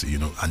democracy,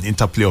 an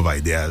interplay of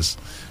ideas.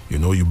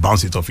 You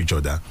bounce it off each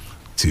other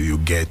till you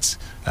get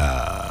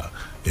a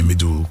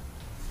middle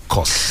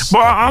course.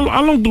 But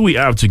how long do we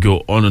have to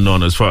go on and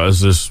on as far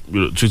as this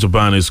Twitter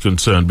ban is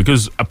concerned?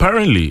 Because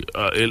apparently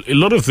a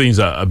lot of things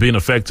are being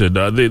affected.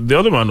 The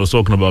other man was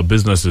talking about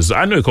businesses.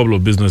 I know a couple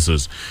of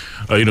businesses,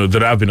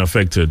 that have been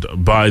affected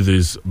by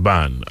this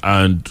ban,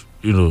 and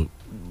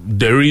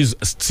there is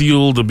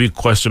still the big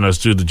question as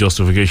to the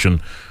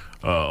justification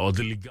or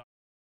the legal.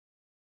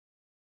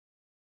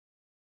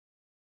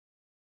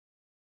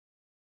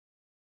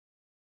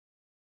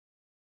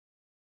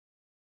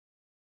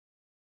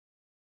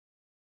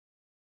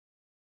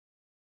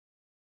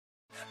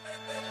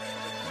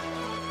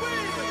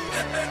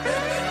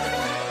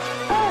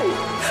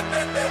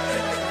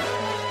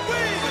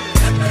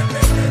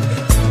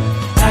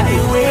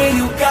 Anyway,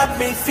 you got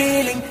me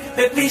feeling,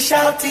 let me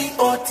shout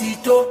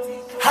T-O-T-O.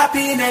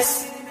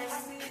 Happiness,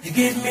 you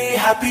give me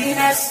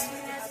happiness.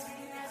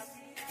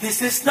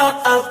 This is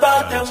not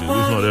about the money.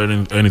 We've not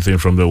heard anything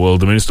from the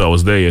world. The minister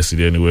was there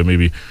yesterday anyway.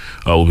 Maybe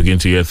we'll begin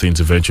to hear things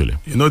eventually.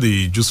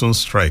 The JUSUN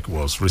strike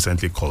was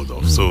recently called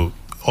off. So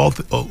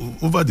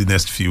over the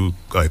next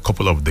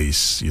couple of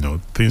days,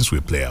 things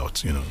will play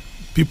out.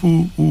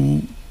 People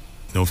who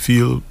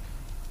feel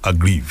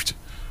aggrieved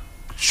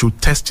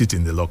should test it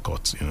in the law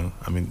courts.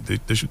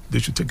 They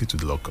should take it to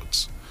the law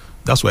courts.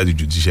 That's why the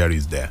judiciary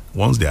is there.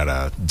 Once there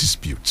are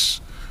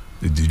disputes,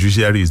 the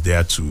judiciary is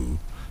there to,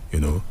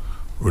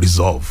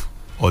 resolve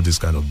all these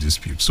kind of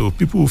disputes. So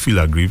people who feel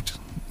aggrieved,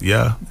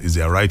 it's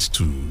their right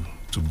to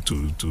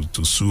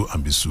sue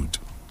and be sued.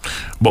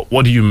 But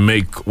what do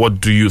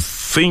you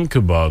think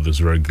about this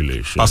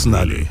regulation?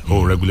 Personally,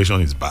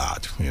 regulation is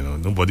bad.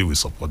 Nobody will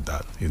support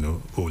that.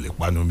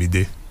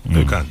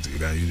 They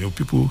can't.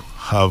 People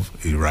have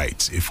a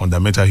right, a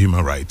fundamental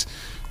human right,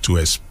 to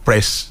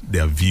express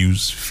their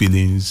views,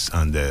 feelings,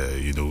 and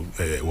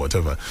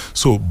whatever.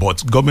 So,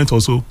 but government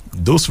also,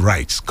 those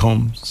rights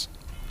come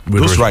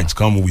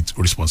with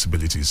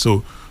responsibilities.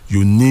 So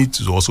you need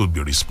to also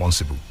be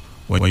responsible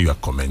when you are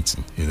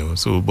commenting.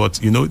 So,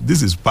 but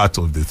this is part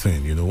of the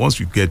thing. Once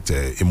you get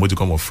a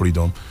modicum of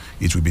freedom,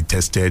 it will be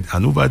tested,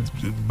 and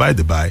by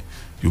the by,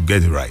 you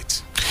get it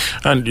right.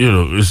 And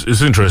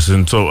it's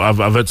interesting. So I've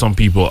heard some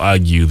people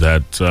argue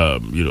that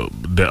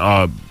there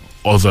are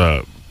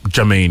other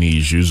germane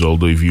issues.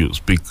 Although if you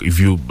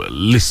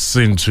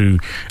listen to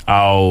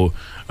how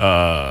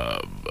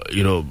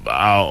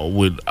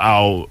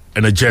how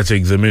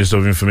energetic the Minister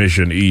of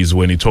Information is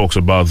when he talks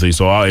about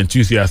this, or how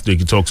enthusiastic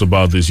he talks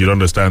about this, you'd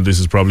understand this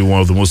is probably one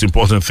of the most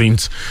important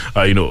things.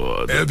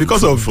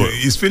 Because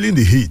he's feeling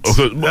the heat.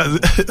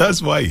 Okay,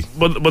 that's why.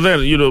 But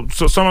then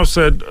so some have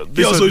said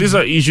these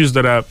are issues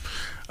that are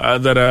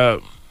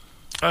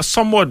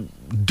somewhat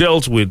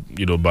dealt with,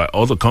 by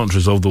other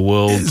countries of the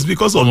world. It's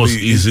because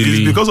easily.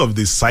 It's because of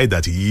the side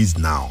that he is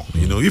now.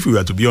 If we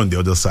were to be on the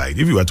other side,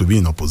 if we were to be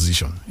in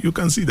opposition, you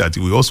can see that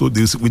we also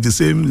with the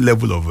same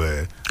level of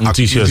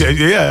enthusiasm.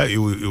 It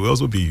will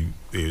also be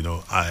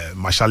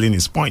marshalling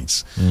his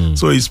points.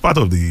 So it's part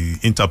of the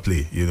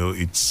interplay.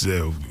 It's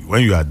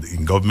when you are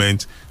in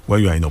government,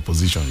 when you are in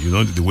opposition.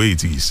 The way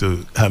it is. So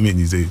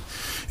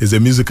it's a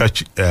musical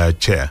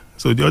chair.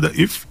 So the other,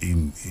 if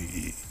in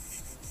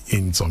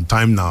some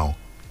time now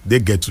they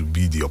get to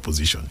be the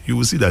opposition, you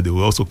will see that they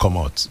will also come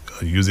out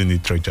using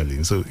it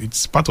treacherously. So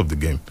it's part of the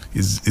game.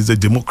 It's a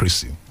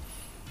democracy.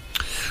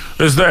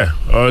 It's there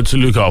to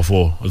look out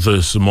for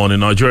this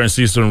morning. Nigeria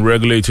insists on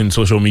regulating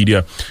social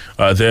media.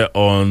 There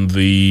on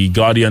the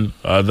Guardian.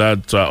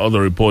 That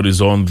other report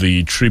is on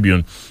the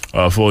Tribune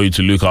for you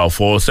to look out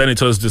for.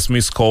 Senators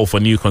dismiss call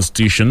for new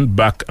constitution.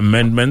 Back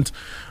amendment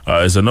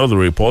is another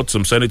report.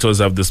 Some senators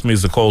have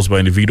dismissed the calls by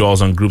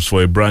individuals and groups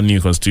for a brand new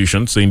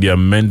constitution, saying the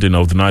amending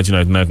of the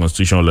 1999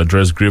 constitution will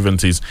address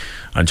grievances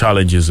and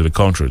challenges in the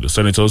country. The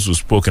senators who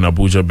spoke in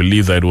Abuja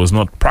believe that it was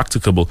not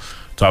practicable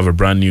to have a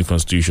brand new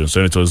constitution.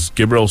 Senators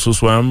Gabriel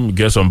Suswam,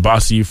 Gerson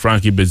Bassey,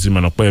 Frankie Bezim,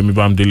 and Okoyemi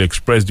Bamidele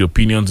expressed their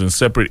opinions in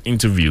separate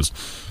interviews.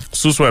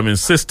 Suswam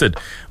insisted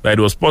that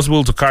it was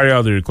possible to carry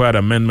out the required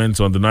amendments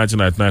on the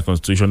 1999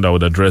 constitution that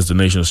would address the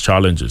nation's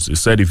challenges. He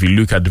said if you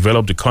look at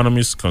developed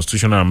economies,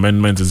 constitutional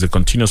amendment is a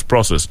continuous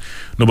process.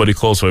 Nobody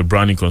calls for a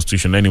brand new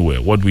constitution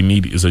anywhere. What we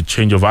need is a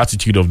change of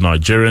attitude of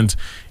Nigerians.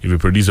 If we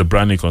produce a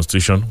brand new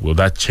constitution, will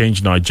that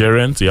change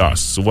Nigerians? Yes.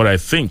 So what I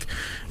think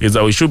is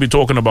that we should be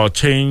talking about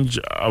change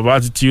of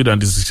attitude and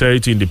the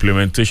sincerity in the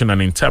implementation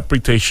and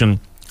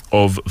interpretation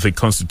of the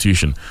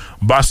Constitution.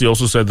 Bassey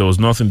also said there was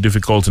nothing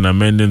difficult in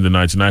amending the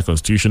 1999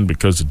 Constitution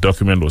because the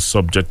document was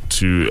subject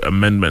to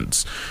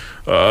amendments.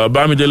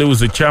 Bamidele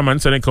was the chairman,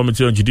 Senate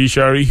Committee on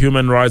Judiciary,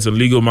 Human Rights and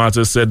Legal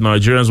Matters, said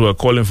Nigerians were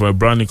calling for a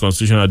brand new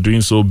constitution and are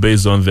doing so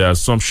based on their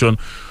assumption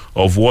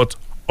of what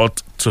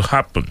ought to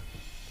happen.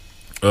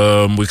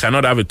 We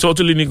cannot have a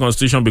totally new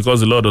constitution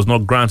because the law does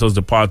not grant us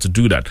the power to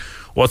do that.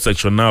 What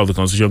section 9 of the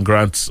constitution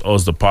grants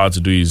us the power to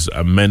do is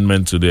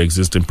amendment to the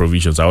existing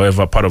provisions.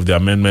 However, part of the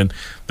amendment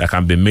that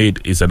can be made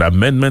is an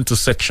amendment to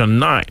section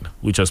 9,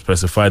 which has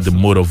specified the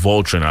mode of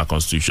altering our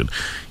constitution.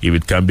 If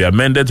it can be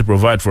amended to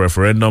provide for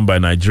referendum by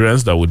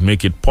Nigerians that would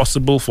make it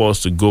possible for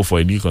us to go for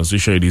a new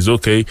constitution, it is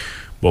okay.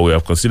 But we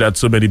have considered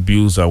so many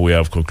bills and we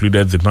have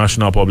concluded the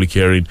national public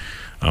hearing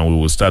and we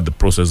will start the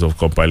process of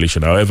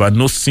compilation. However,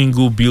 no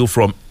single bill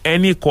from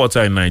any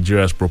quarter in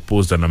Nigeria has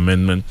proposed an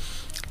amendment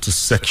to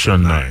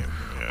Section 9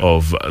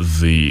 of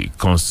the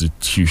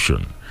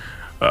Constitution.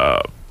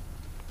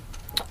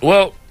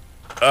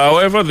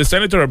 However, the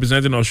senator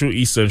representing Osun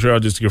East Central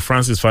District,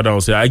 Francis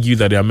Fadahunsi, argued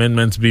that the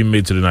amendments being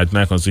made to the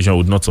 99 Constitution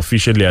would not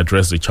sufficiently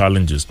address the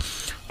challenges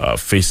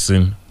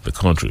facing the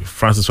country.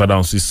 Francis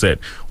Fadahunsi said,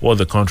 what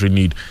the country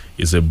needs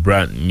is a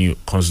brand new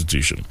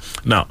Constitution.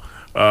 Now,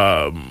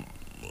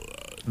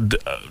 the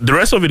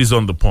rest of it is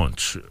on the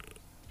Punch.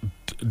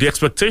 The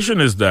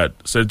expectation is that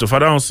Senator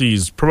Fadahunsi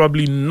is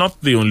probably not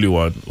the only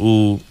one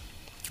who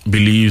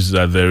believes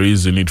that there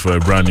is a need for a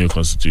brand new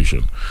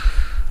Constitution.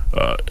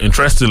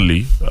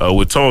 Interestingly,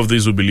 with some of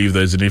these who believe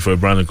there is a need for a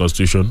brand new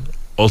Constitution,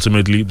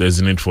 ultimately there's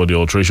a need for the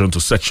alteration to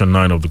Section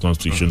 9 of the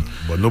Constitution.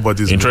 But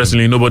nobody's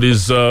sponsoring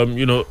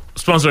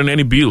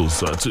any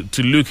bills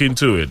to look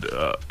into it.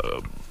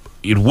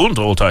 It won't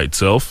alter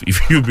itself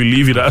if you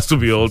believe it has to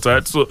be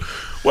altered. So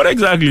what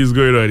exactly is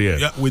going on here?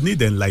 Yeah, we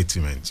need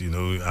enlightenment.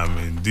 I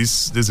mean,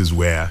 this is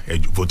where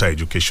voter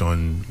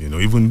education,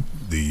 even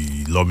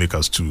the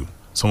lawmakers too,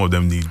 some of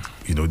them need,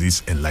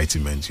 this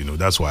enlightenment.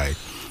 That's why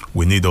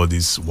we need all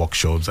these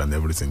workshops and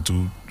everything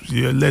to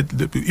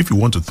if you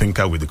want to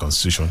tinker with the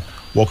Constitution,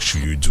 what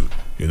should you do?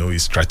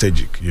 It's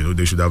strategic.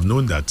 They should have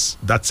known that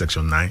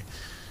Section 9,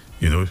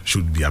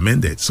 should be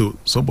amended. So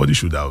somebody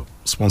should have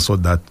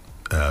sponsored that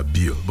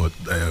bill,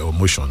 or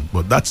motion.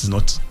 But that is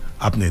not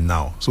happening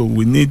now. So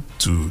we need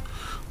to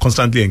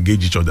constantly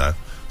engage each other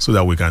so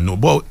that we can know.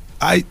 But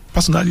I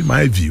personally,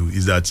 my view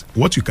is that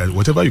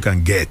whatever you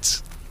can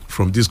get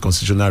from this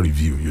constitutional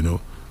review,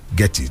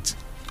 get it.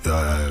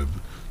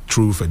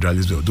 True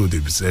federalism, although they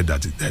said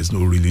that there's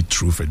no really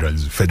true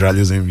federalism.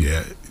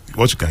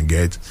 What you can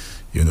get,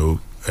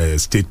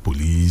 state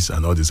police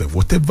and all this,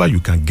 whatever you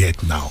can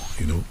get now,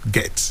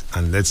 get,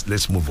 and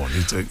let's move on.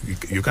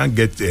 You can't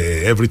get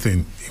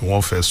everything in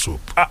one fell swoop.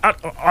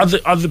 Are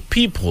the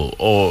people,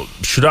 or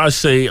should I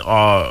say,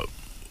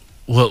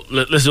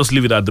 let's just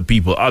leave it at the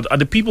people. Are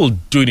the people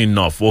doing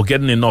enough or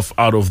getting enough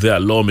out of their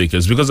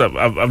lawmakers? Because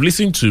I've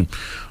listened to,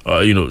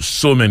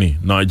 so many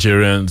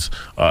Nigerians,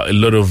 a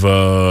lot of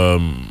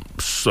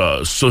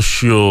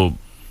socio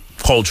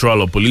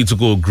cultural or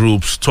political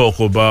groups talk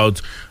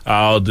about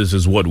how this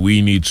is what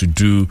we need to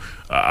do,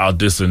 how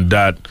this and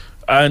that.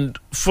 And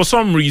for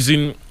some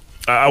reason,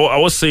 I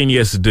was saying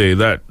yesterday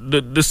that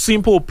the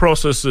simple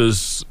process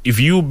is, if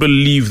you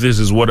believe this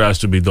is what has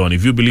to be done,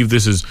 if you believe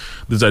these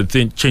are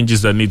the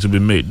changes that need to be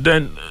made,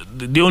 then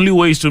the only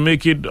way is to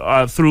make it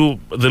through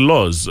the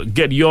laws.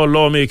 Get your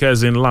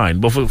lawmakers in line.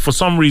 But for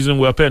some reason,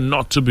 we appear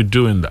not to be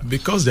doing that.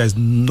 Because there's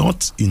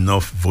not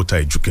enough voter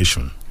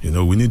education.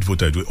 We need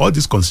voter education. All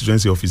these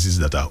constituency offices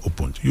that are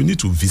opened, you need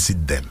to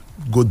visit them.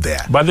 Go there.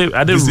 But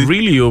are they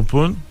really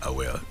open?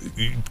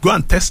 Go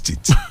and test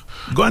it.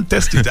 Go and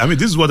test it. I mean,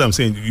 this is what I'm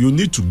saying. You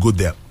need to go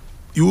there.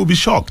 You will be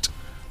shocked.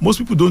 Most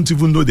people don't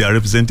even know their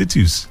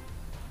representatives.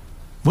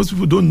 Most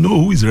people don't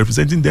know who is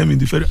representing them in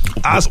the federal.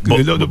 Ask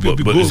a lot of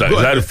people. Is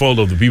that the fault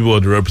of the people or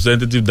the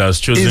representative that's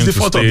chosen to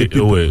stay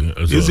away?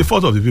 It's the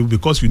fault of the people,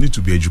 because you need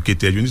to be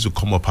educated. You need to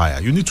come up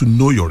higher. You need to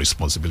know your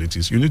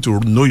responsibilities. You need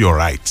to know your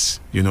rights.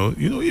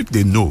 If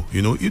they know,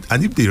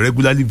 and if they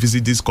regularly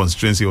visit these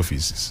constituency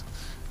offices,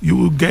 you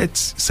will get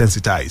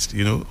sensitized,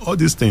 all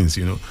these things,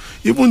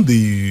 Even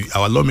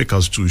our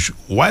lawmakers too,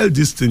 while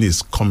this thing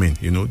is coming,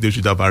 they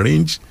should have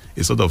arranged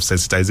a sort of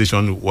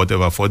sensitization,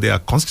 whatever, for their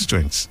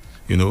constituents,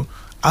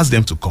 Ask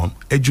them to come,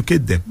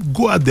 educate them,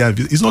 go out there.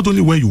 It's not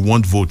only when you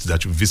want votes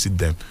that you visit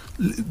them.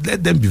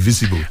 Let them be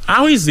visible.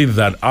 How is it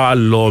that our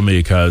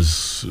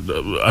lawmakers,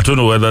 I don't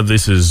know whether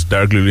this is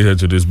directly related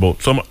to this,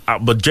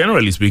 but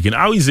generally speaking,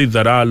 how is it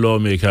that our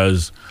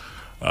lawmakers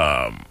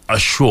are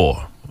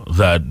sure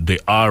that they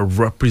are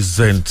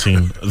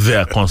representing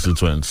their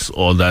constituents,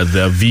 or that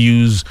their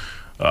views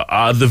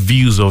are the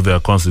views of their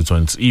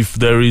constituents? If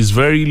there is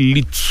very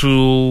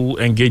little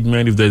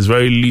engagement, if there is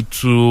very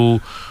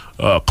little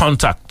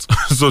contact,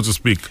 so to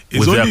speak,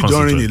 it's with only their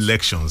during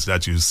elections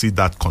that you see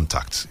that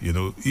contact.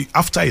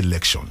 After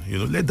election,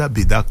 let that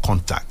be that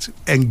contact.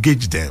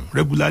 Engage them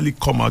regularly.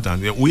 Come out,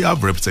 and we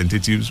have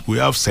representatives, we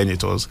have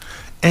senators.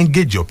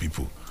 Engage your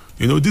people.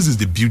 This is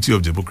the beauty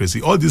of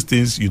democracy. All these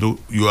things, you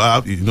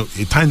have,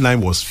 a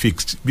timeline was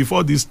fixed.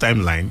 Before this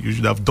timeline, you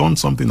should have done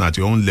something at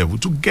your own level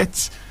to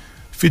get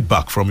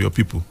feedback from your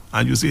people.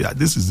 And you say,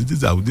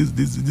 these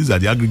are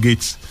the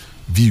aggregate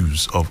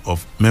views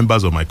of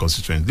members of my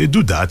constituents. They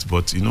do that,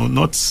 but,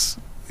 not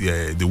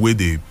the way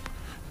they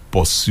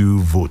pursue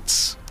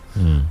votes.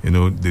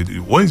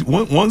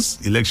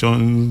 Once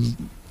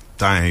election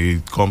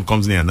time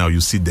comes near, now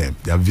you see them,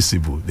 they are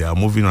visible, they are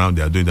moving around,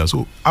 they are doing that.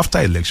 So after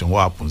election,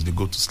 what happens? They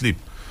go to sleep.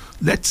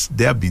 Let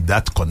there be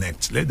that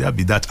connect, let there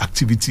be that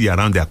activity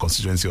around their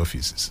constituency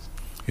offices.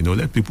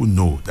 Let people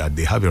know that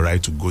they have a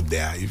right to go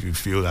there. If you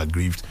feel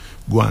aggrieved,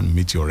 go and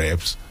meet your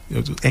reps,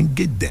 to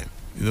engage them.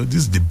 This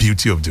is the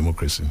beauty of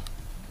democracy.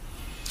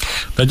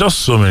 There are just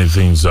so many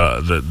things.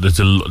 There's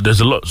a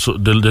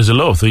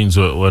lot of things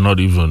we're not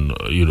even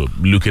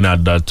looking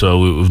at that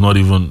we've not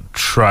even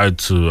tried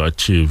to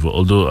achieve.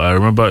 Although I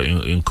remember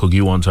in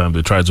Kogi one time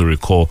they tried to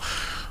recall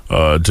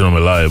John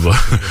Malaya, but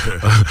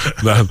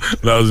that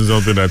was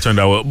something that turned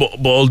out well.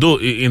 But although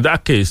in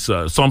that case,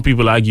 some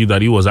people argue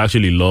that he was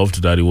actually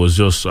loved, that it was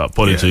just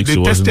politics. Yeah,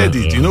 they tested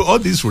it. All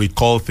these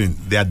recall things,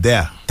 they are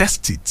there.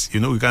 Test it.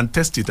 We can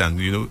test it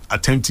and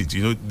attempt it.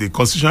 The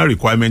constitutional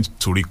requirement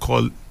to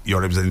recall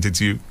your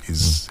representative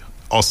is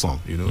awesome.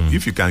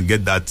 If you can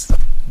get that,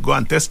 go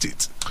and test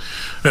it.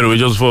 Anyway,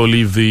 just before we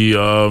leave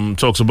the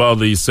talks about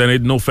the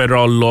Senate, no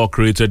federal law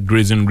created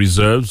grazing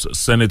reserves.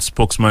 Senate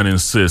spokesman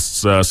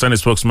insists. Senate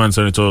spokesman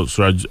Senator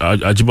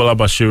Ajibola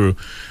Bashiru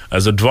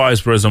has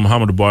advised President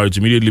Muhammadu Buhari to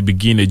immediately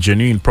begin a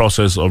genuine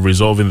process of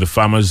resolving the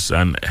farmers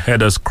and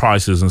herders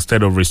crisis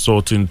instead of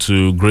resorting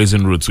to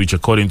grazing routes, which,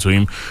 according to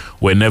him,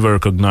 were never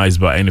recognized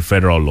by any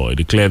federal law. He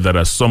declared that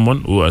as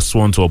someone who has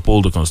sworn to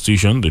uphold the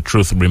Constitution, the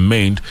truth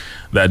remained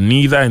that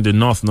neither in the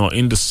North nor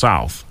in the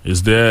South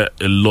is there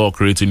a law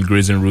creating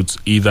grazing routes,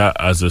 either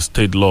as a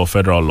state law or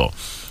federal law.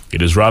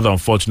 It is rather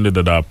unfortunate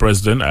that our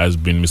president has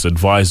been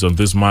misadvised on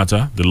this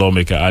matter, the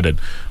lawmaker added.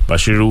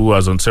 Bashiru, who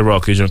has on several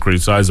occasions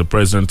criticized the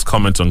president's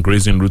comments on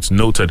grazing routes,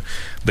 noted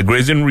the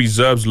grazing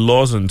reserves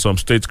laws in some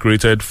states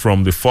created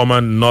from the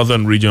former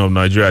northern region of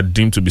Nigeria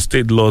deemed to be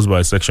state laws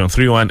by Section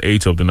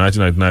 318 of the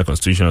 1999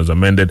 Constitution as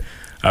amended,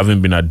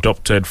 having been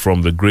adopted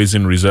from the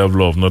Grazing Reserve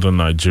Law of Northern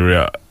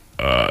Nigeria,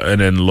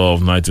 NN Law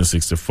of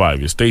 1965.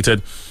 He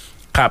stated,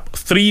 Cap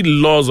 3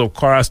 laws of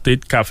Kwara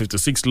State, Cap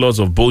 56 laws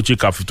of Bauchi,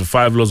 Cap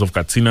 55 laws of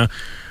Katsina.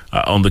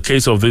 On the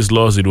case of these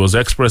laws, it was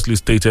expressly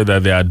stated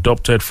that they are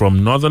adopted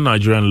from Northern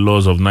Nigerian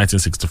laws of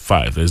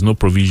 1965. There is no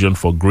provision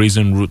for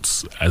grazing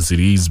routes as it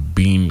is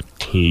being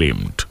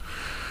claimed.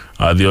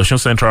 The Osun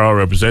Central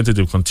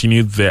representative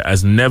continued, there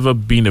has never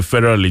been a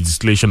federal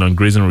legislation on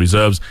grazing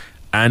reserves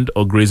and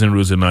or grazing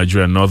routes in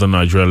Nigeria. Northern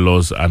Nigerian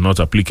laws are not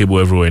applicable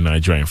everywhere in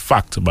Nigeria. In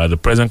fact, by the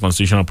present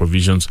constitutional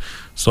provisions,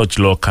 such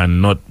law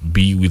cannot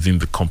be within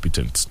the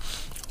competence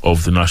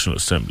of the National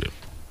Assembly.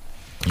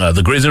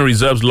 The grazing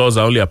reserves laws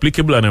are only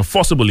applicable and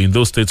enforceable in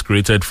those states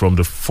created from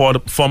the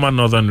former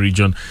northern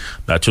region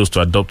that chose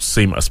to adopt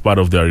same as part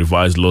of their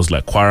revised laws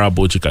like Kwara,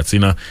 Bauchi,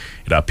 Katsina.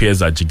 It appears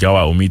that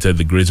Jigawa omitted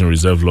the grazing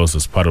reserve laws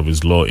as part of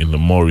his law in the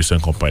more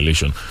recent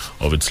compilation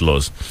of its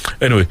laws.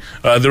 Anyway,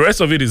 the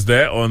rest of it is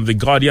there on The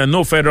Guardian.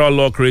 No federal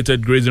law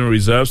created grazing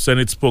reserves,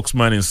 Senate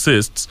spokesman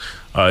insists,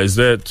 is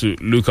there to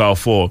look out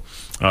for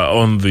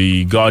on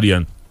The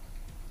Guardian.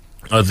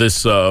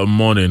 This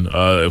morning.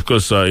 Of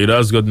course, it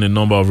has gotten a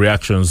number of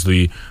reactions.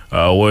 The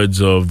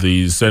words of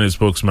the Senate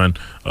spokesman,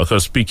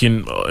 because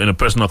speaking in a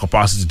personal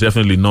capacity,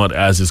 definitely not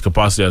as his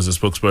capacity as a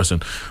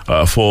spokesperson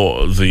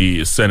for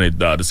the Senate.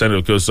 The Senate,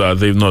 of course,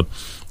 they've not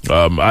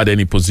had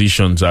any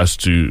positions as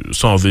to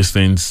some of these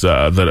things,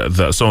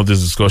 that some of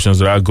these discussions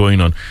that are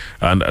going on,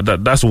 and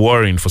that's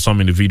worrying for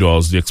some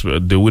individuals.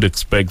 They would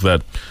expect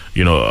that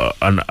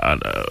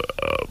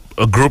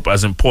a group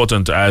as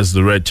important as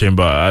the Red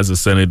Chamber, as the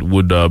Senate,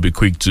 would be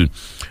quick to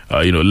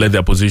let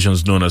their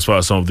positions known as far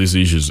as some of these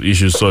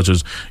issues such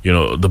as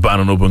the ban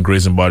on open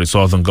grazing by the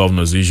southern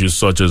governors, issues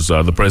such as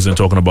the president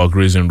talking about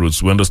grazing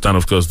routes. We understand,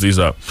 of course, these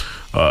are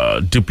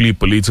deeply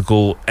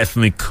political,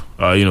 ethnic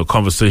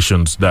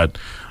conversations that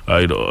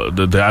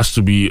there has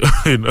to be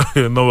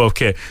a number of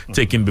care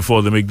taken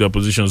before they make their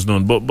positions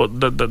known. But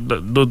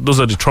those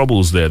are the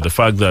troubles there. The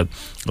fact that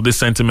these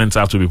sentiments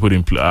have to be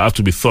have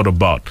to be thought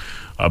about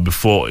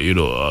before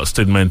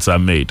statements are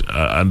made,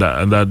 and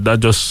that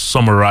just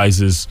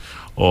summarizes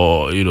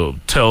or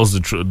tells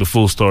the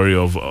full story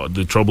of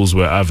the troubles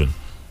we're having.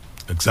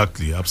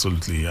 Exactly,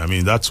 absolutely. I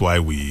mean, that's why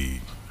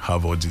we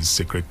have all these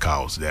sacred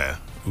cows there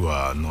who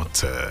are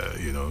not,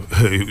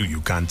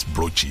 you can't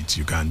broach it,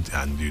 you can't,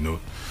 and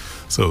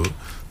so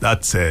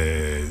that's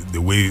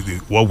the way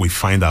what we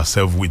find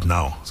ourselves with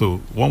now. So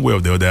one way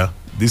or the other,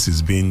 this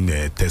is being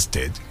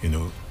tested.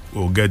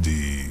 We'll get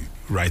the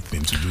right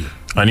thing to do.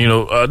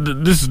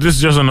 And this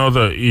is just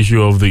another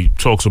issue of the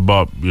talks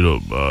about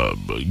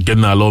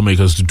getting our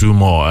lawmakers to do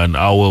more and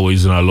how well we're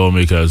using our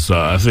lawmakers.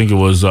 I think it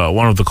was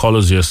one of the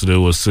callers yesterday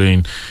was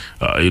saying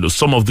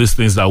some of these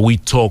things that we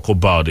talk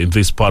about in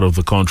this part of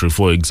the country,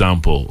 for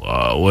example,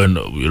 when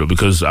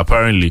because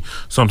apparently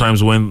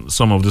sometimes when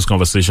some of these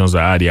conversations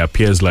are had, it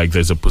appears like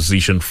there's a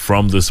position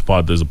from this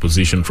part, there's a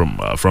position from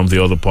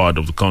the other part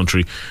of the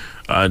country,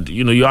 and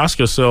you ask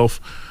yourself,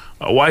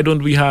 why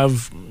don't we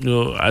have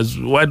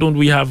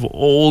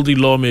all the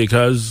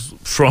lawmakers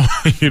from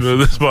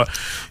this part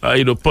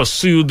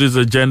pursue this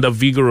agenda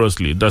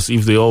vigorously? That's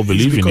if they all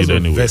believe in it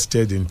anyway.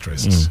 Vested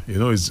interests.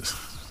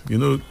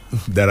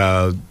 There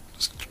are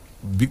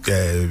big,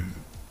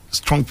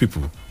 strong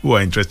people who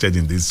are interested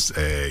in these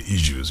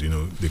issues.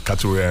 The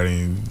cattle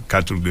rearing,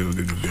 cattle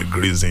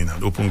grazing,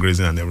 and open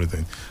grazing, and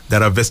everything.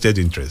 There are vested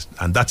interests,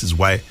 and that is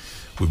why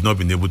we've not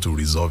been able to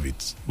resolve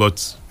it.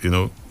 But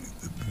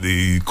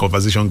the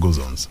conversation goes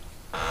on.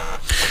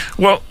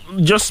 Well,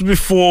 just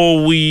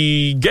before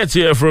we get to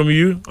hear from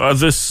you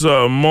this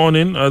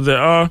morning, there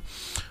are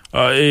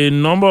a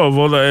number of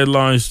other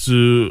headlines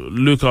to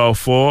look out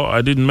for.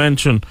 I did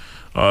mention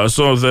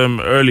some of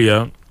them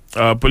earlier.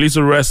 Police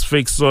arrest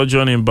fake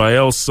surgeon in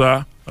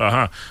Bayelsa.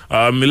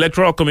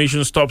 Electoral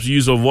Commission stops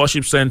use of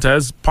worship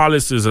centers,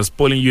 palaces as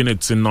polling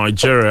units in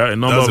Nigeria.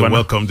 That's a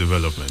welcome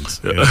development,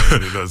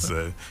 because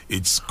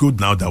it's good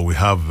now that we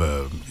have,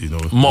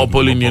 more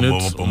polling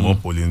units, more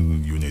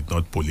polling unit,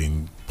 not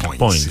polling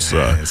points.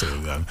 So,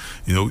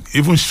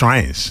 even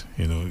shrines.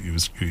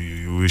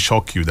 It will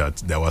shock you that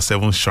there were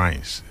 7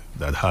 shrines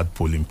that had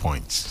polling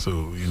points.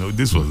 So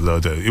this was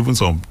even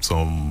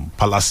some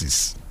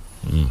palaces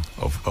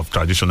of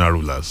traditional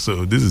rulers.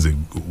 So this is a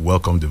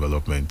welcome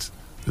development.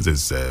 This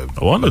is I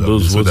wonder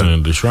those voting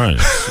in the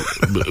shrines.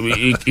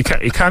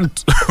 it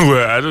can't.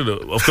 Well, I don't know.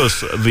 Of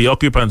course, the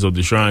occupants of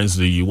the shrines,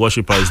 the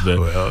worshippers there.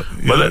 Well,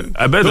 but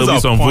I bet there'll be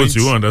some votes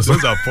you understand.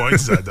 Those are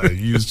points that are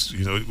used.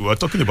 We're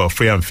talking about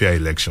fair and fair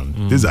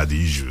election. These are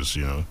the issues.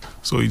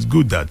 So it's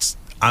good that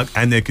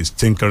INEC is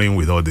tinkering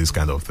with all these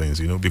kind of things.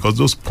 Because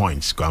those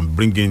points can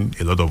bring in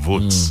a lot of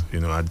votes.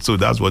 And so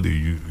that's what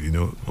they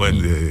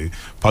when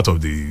part of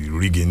the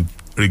rigging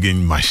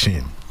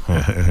machine.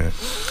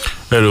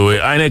 Anyway,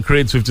 INEC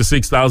creates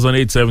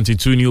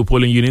 56,872 new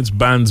polling units,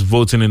 bans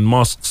voting in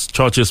mosques,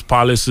 churches,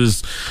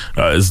 palaces.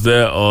 Is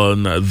there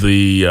on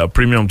the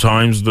Premium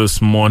Times this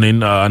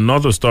morning.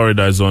 Another story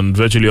that is on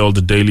virtually all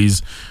the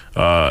dailies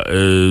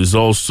is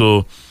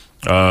also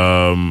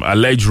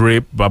alleged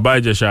rape. Baba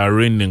Ijesha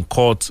arraigned in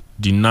court,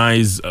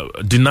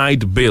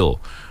 denied bail.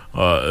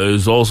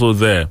 Is also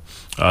there.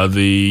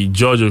 The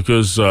judge, of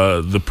course,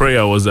 the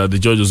prayer was that the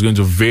judge was going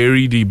to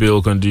vary the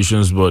bail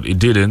conditions, but it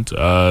didn't.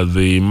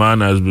 The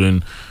man has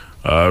been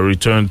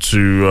returned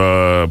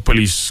to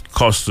police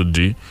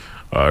custody.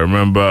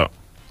 Remember,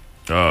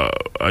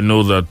 I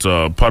know that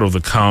part of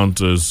the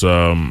count is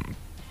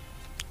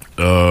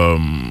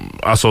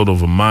assault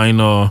of a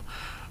minor,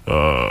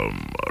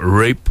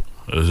 rape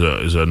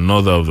is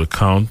another of the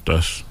count.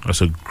 That's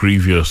a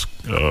grievous.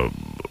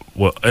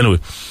 Well, anyway.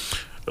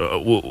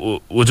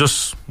 We'll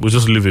just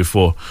leave it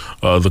for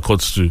the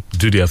courts to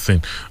do their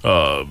thing.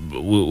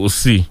 We'll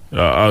see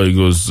how it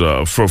goes.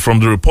 From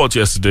the report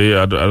yesterday,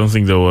 I don't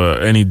think there were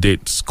any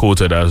dates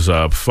quoted as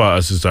far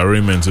as his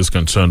arraignment is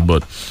concerned,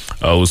 but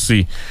we'll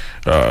see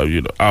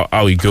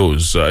how it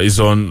goes. It's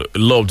on a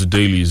lot of the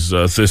dailies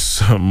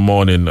this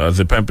morning.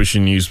 The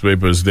Pembrokeshire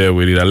newspaper is there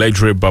with it. Alleged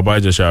rape, Baba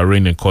Ijesha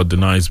arraigned in court,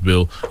 denied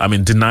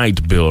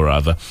bail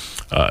rather,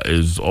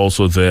 is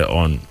also there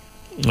on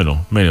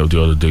many of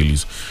the other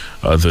dailies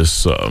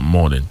this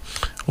morning.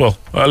 Well,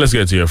 let's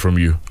get to hear from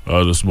you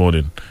this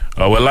morning.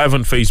 We're live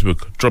on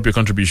Facebook. Drop your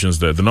contributions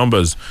there. The number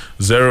is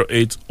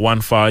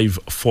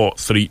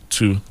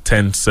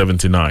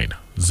 0815-432-1079,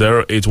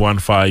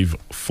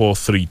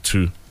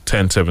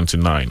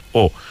 0815-432-1079,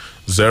 or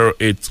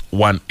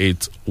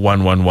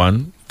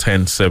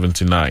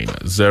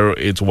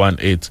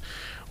 0818-111-1079,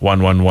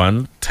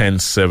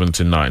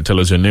 0818-111-1079. Tell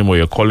us your name, where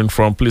you're calling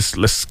from. Please,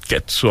 let's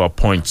get to our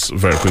points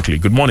very quickly.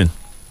 Good morning.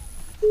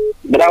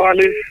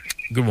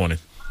 Good morning.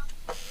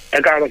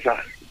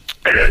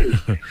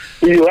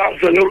 You have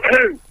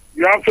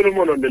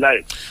Solomon on the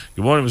line.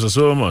 Good morning, Mr.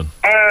 Solomon.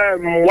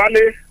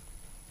 Wale,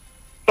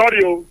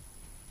 sorry,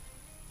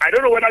 I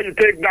don't know whether you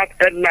take that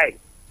headline.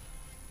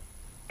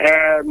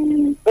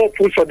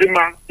 Opu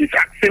Sodima is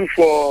asking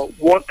for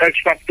one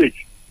extra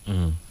stage.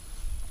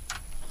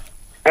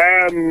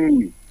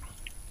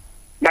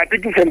 My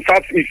people from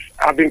Southeast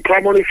have been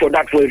clamoring for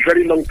that for a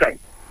very long time.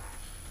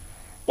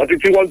 But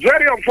it was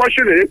very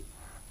unfortunate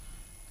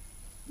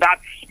that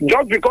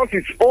just because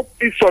it's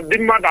Opu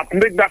Sodima that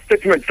made that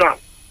statement now,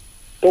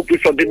 Opu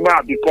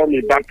Sodima become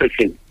a bad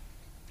person.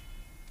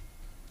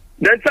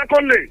 Then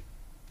secondly,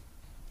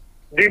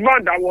 the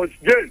man that was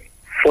jailed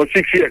for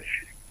 6 years,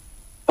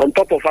 on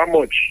top of how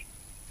much?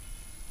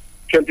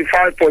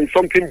 25 point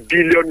something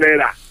billion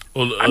naira.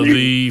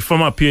 The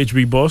former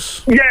PHB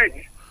boss? Yes.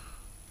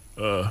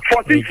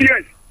 For 6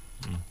 years.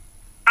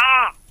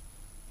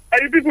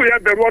 And people here,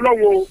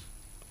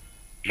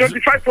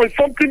 25 point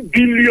something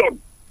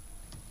billion.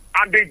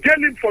 And they jail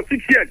him for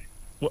 6 years.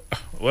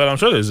 Well, I'm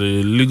sure there's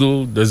a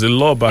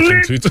law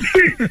backing to it.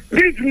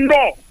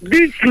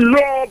 This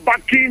law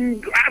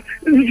backing.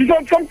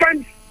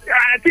 Sometimes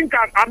I think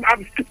I'm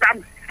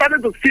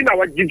starting to see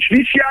our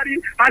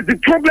judiciary as the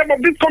problem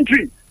of this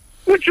country.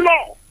 Which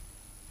law?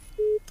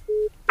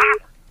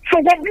 So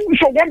 1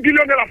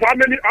 billion naira for how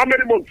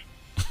many months?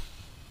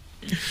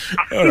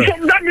 Right. So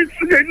that means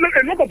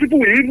a lot of people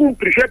will even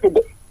prefer to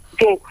go.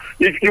 So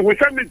if you will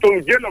send me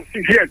to jail of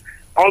 6 years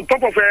on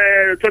top of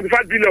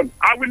 25 billion,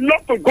 I will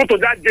love to go to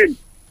that jail.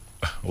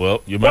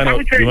 Well, you might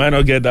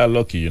not get that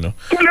lucky, Anyway.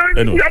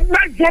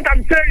 That's what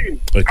I'm saying.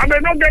 Okay. I may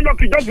not get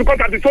lucky just because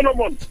I'm the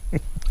Solomon.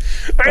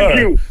 Thank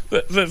you.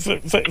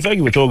 Thank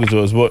you for talking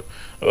to us, but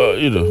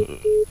hello,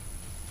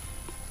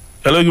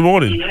 good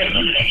morning.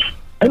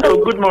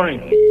 Hello, good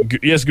morning.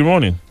 Yes, good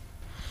morning.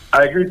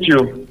 I greet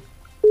you.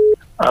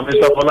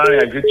 Mr. Polani,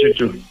 I greet you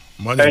too.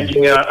 Morning.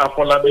 Engineer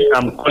Afolabi,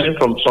 I'm calling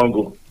from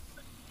Songo.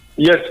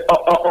 Yes,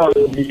 on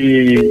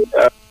the...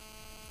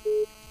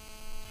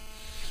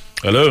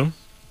 Hello?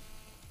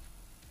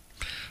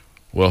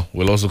 Well,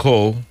 we lost the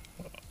call.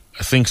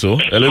 I think so.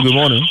 Hello, good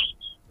morning.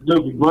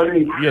 Hello, good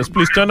morning. Yes,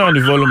 please turn down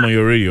the volume on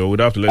your radio. We'd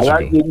have to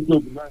let you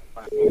go.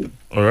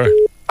 All right.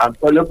 I'm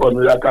calling from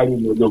Mirakari.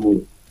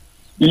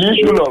 The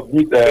issue of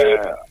this,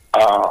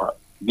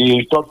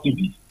 the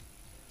subsidy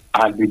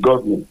and the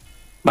government,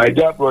 my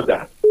dear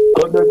brother,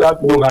 government has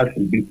no hands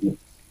in business.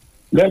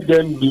 Let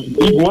them be.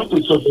 If you want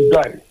to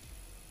subsidize,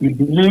 you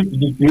believe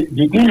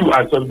the thing you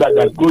are subsidized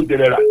that goes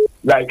general,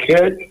 like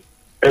health,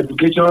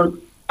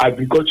 education,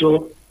 agriculture,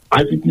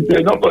 and it is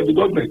enough for the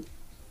government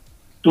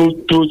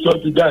to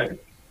subsidize.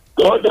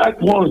 All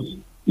that ones,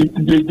 it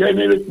is a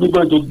generate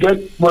people to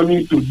get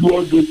money to do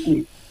all those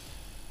things.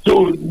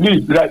 So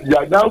this that they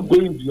are now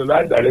going in the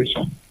right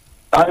direction.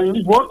 And if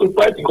you want to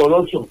fight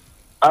corruption,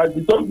 and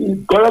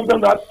the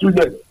corruption has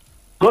students,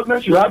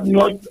 government should have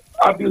not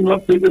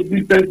taken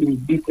business in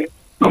business.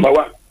 Number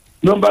one.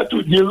 Number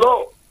two, the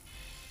law.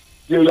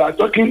 They are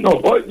talking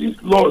of all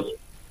these laws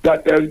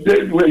that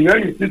say when you're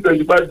in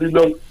 25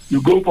 billion,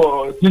 you go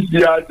for 6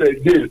 years a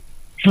jail.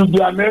 Should be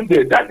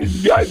amended. That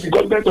is why the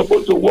government is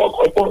supposed to work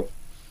upon.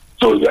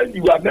 So when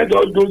you amend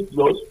all those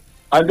laws,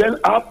 and then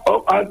up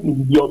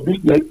your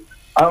business,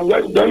 and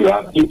when you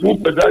have the full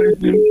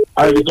federalism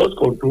and resource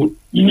control,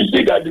 you will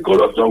see that the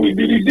corruption will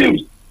be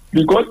reduced.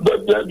 Because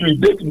government will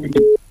take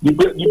the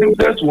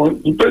business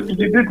one, the first is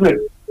the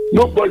business.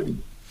 Nobody.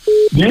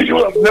 The issue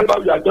of NEPA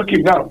we are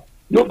talking now,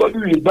 nobody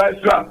will buy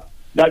scrap.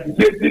 That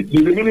the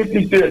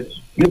community says,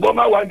 the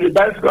former one they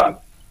buy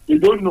scrap. They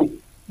don't know.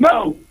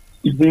 Now,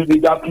 they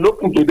have been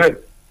open to them.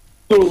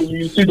 So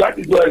you see that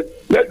is why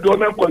let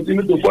government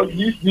continue to fund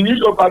the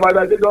issue of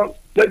urbanization,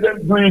 let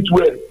them do it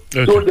well.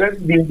 Okay. So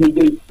then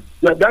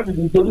that is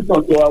the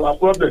solution to our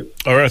problem.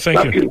 All right,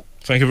 thank you.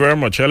 Thank you very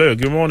much. Hello,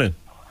 good morning.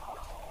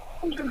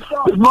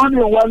 Good morning,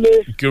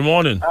 Wale. Good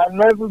morning.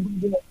 And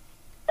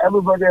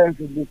everybody else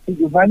in the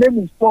studio. My name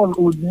is Paul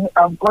Udni.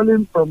 I'm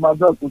calling from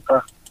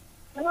Abeokuta.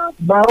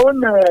 My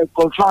own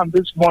concern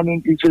this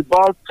morning is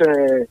about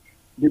the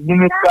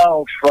Minister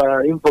of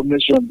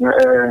Information,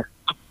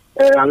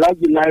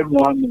 Alhaji Lai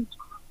Mohammed.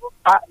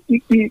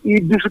 He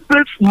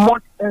dissipates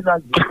much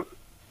energy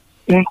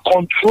in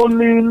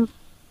controlling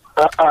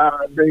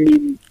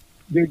the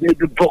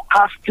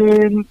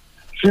broadcasting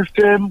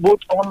system,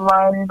 both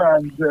online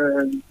and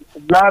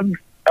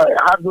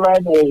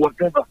hardline or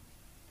whatever.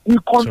 He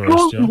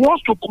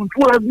wants to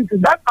control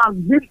everything. That has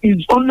been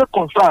his only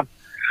concern.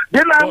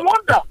 Then I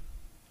wonder,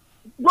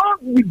 does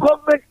the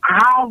government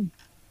have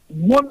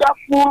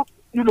wonderful,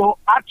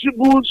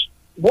 attributes,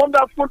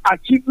 wonderful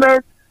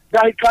achievements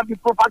that it can be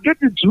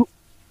propagated to?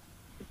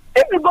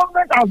 If the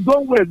government has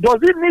done well,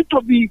 does it need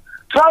to be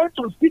trying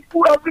to speak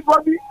to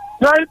everybody,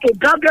 trying to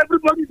gag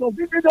everybody? Does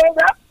it need all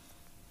that?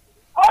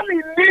 All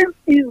it needs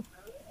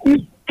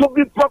is to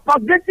be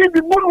propagating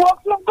the good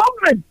works of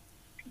government,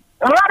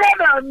 rather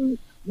than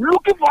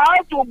looking for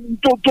how to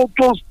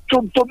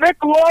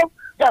make laws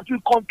that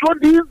will control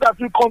this, that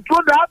will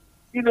control that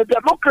in a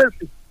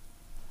democracy.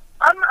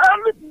 And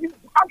I'm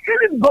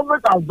feeling the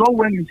government has done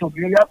well in some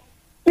areas.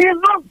 He's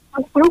not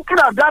looking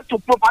at that to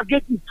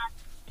propagate it.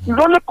 He's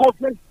only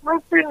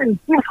concentrating in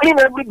stifling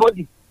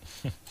everybody.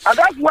 And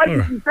that's why the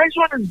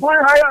inflation is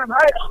going higher and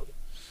higher.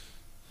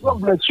 God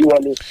bless you,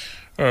 Ali.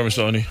 All right,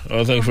 Mr. Oni.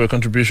 Thank you for your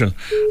contribution.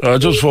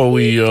 Just before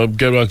we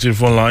get back to the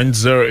phone line,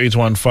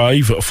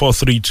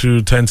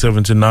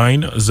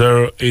 0815-432-1079,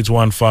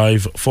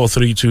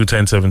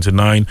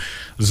 0815-432-1079,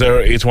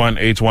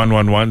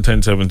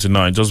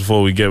 0818-111-1079. Just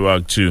before we get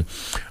back to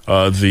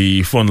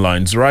the phone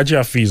lines, Raji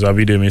Hafiz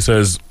Abidemi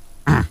says,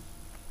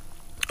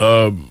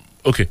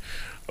 okay.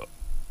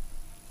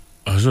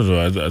 I don't know.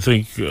 I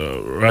think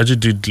Raji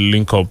did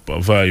link up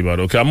via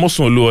Ibadan. Okay,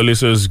 Amosun Oluwole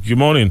says, good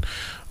morning.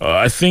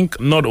 I think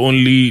not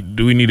only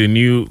do we need a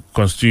new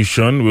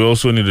constitution, we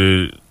also need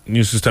a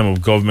new system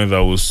of government that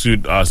will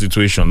suit our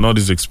situation, not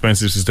this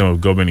expensive system of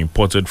government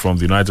imported from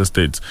the United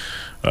States.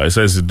 It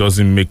says it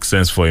doesn't make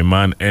sense for a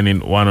man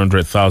earning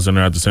 100,000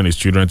 naira to send his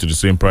children to the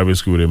same private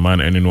school with a man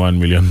earning 1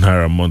 million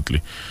naira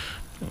monthly.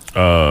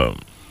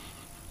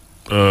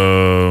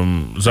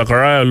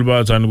 Zachariah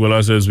Albert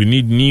Angola says we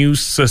need new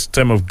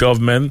system of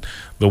government.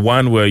 The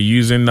one we're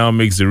using now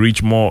makes the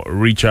rich more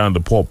richer and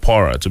the poor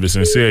poorer. To be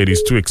sincere, it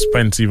is too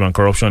expensive and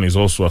corruption is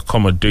also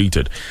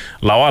accommodated.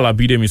 Lawal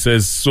Abidemi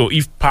says, so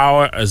if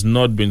power has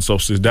not been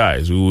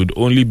subsidized, we would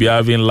only be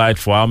having light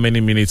for how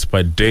many minutes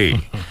per day?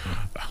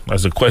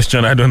 That's a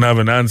question I don't have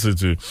an answer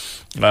to.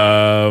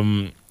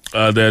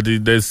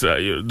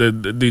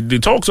 The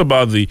talks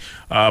about the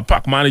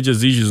park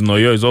managers' issues in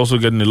Oyo is also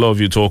getting a lot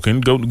of you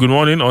talking. Good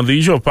morning. On the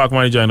issue of park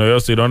manager in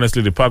Oyo State,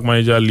 honestly, the park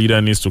manager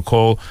leader needs to be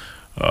called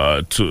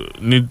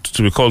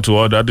to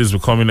order. This is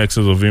becoming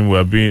excess of him.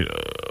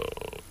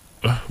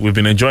 We've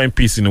been enjoying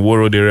peace in the War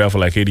Road area for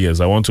like 8 years.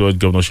 I want to urge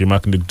Governor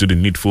Shemakinde to do the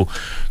needful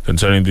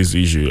concerning this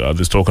issue.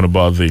 This talking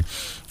about the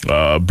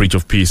breach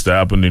of peace that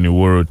happened in the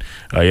world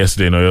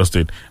yesterday in Oyo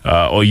State.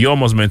 Oyo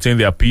must maintain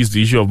their peace.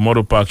 The issue of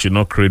motor park should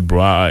not create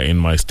brouhaha in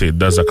my state.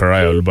 That's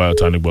Zachariah Olubayo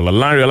Tanigbola.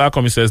 Larry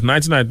Olakomi says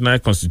 1999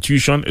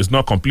 Constitution is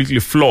not completely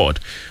flawed,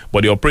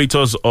 but the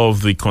operators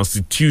of the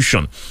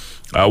Constitution.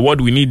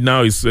 What we need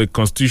now is a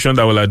constitution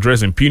that will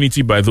address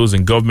impunity by those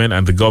in government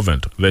and the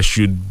governed. There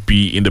should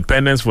be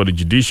independence for the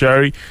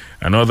judiciary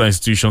and other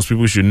institutions.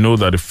 People should know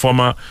that the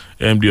former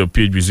MD of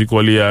PHB is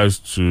equally has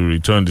to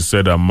return the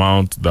said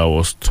amount that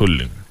was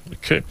stolen.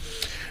 Okay.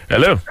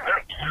 Hello.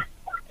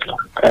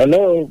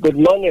 Hello. Good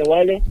morning,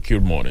 Wale.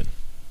 Good morning.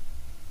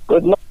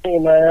 Good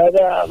morning, my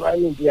other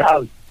man in the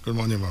house. Good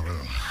morning, my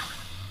brother.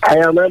 I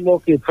am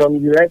Moki from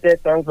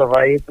United Towns of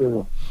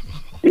Ayeto.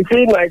 You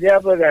see, my dear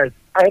brothers,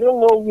 I don't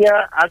know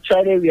where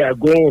actually we are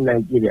going in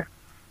Nigeria.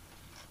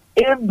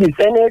 If the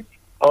Senate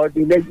or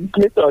the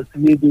legislators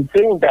will be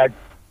saying that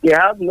they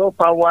have no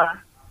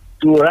power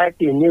to write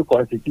a new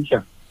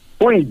constitution,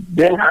 who is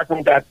then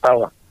having that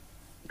power?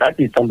 That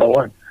is number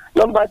one.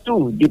 Number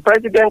two, the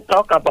president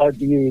talked about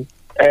the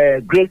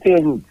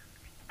grazing route.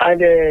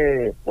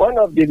 And one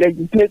of the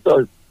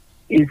legislators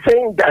is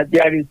saying that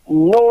there is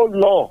no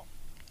law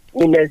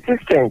in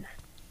existence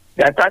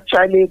that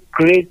actually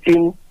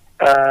creating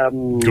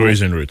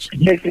grazing routes.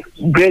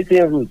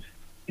 Grazing routes.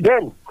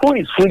 Then who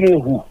is fooling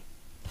who?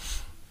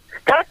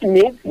 That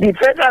means the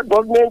federal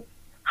government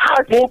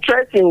has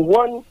interest in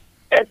one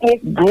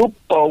ethnic group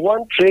or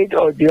one trade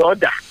or the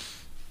other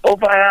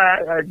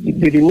over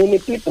the remaining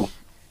people.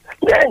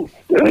 Then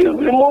we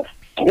move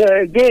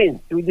again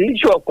to the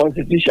issue of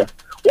constitution.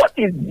 What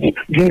is the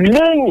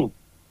delaying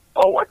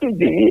or what is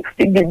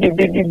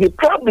the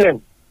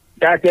problem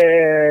that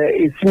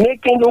is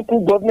making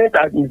local government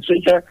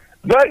administration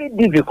very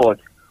difficult?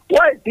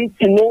 Why is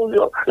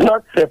it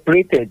not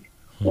separated?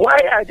 Why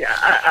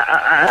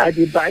are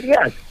the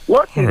barriers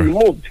not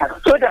removed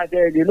so that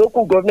the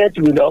local government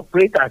will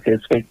operate as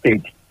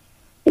expected?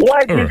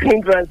 Why these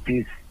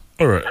hindrances?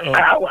 All right.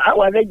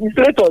 Our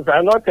legislators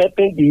are not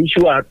helping the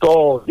issue at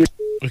all.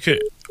 Okay.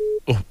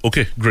 Oh,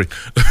 okay, great.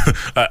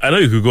 I know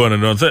you could go on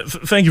and on.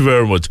 Thank you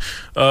very much.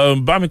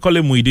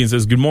 Bamikole Muideen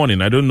says, good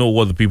morning. I don't know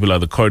what the people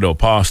at the corridor of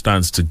power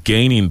stands to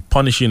gain in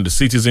punishing the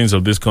citizens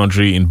of this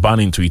country in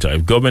banning Twitter.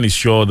 If government is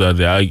sure that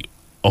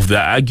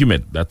their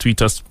argument that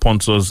Twitter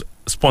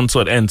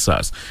sponsored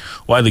NSAS,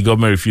 why the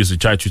government refused to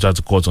charge Twitter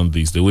to court on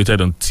this? They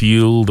waited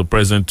until the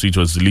present tweet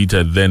was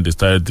deleted, then they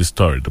started this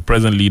story. The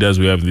present leaders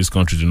we have in this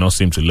country do not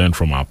seem to learn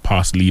from our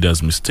past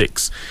leaders'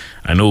 mistakes.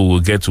 I know we'll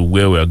get to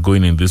where we are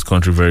going in this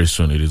country very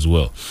soon. It is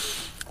well.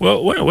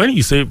 Well, when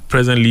you say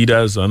present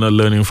leaders are not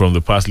learning from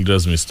the past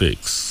leaders'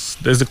 mistakes,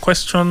 there's a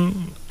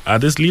question: are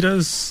these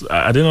leaders?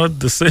 Are they not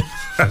the same?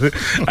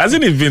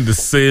 Hasn't it been the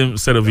same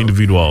set of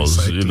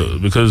individuals? You know,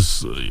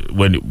 because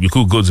when you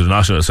could go to the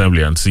National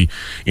Assembly and see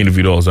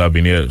individuals that have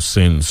been here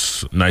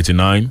since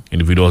 '99,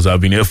 individuals that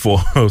have been here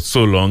for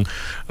so long.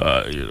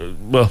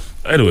 Well,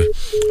 anyway,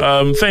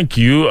 thank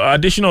you.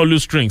 Additional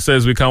loose string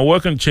says we can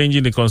work on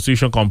changing the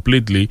constitution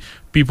completely.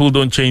 People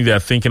don't change their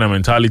thinking and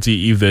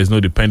mentality if there is no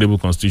dependable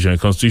constitution. A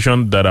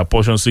constitution that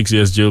apportions 6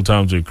 years jail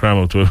time to a crime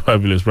of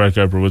 25 billion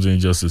practically promoting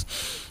injustice.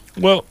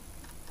 Well,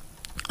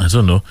 I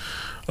don't know.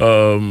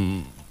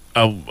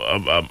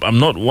 I'm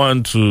not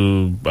one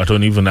to. I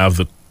don't even have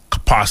the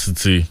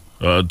capacity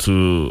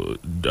to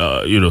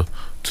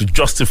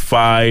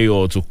justify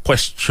or to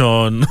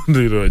question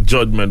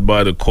judgment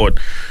by the court.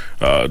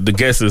 The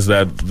guess is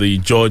that the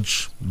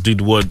judge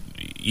did what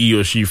he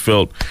or she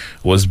felt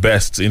was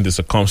best in the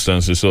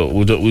circumstances. So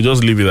we'll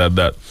just leave it at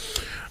that.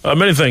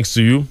 Many thanks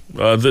to you.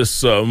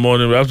 This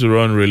morning we have to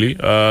run really.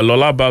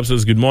 Lola Bab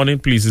says, good morning.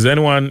 Please, is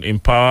anyone in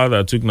power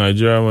that took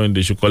Nigeria when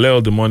they should collect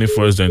all the money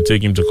first and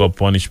take him to court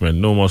punishment?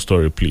 No more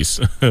story,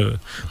 please.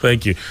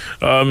 Thank you.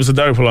 Mr.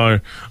 Derek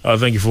Polari,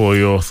 thank you for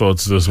your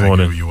thoughts this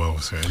morning. You well,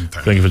 sir.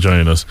 Anytime. Thank you for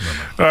joining us.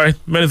 Bye-bye. All right.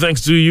 Many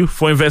thanks to you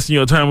for investing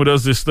your time with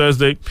us this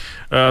Thursday.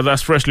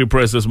 That's Freshly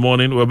Pressed this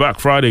morning. We're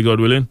back Friday, God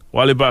willing.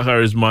 Wale Bakar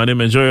is my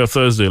name. Enjoy your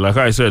Thursday. Like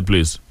I said,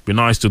 please be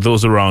nice to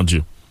those around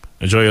you.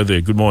 Enjoy your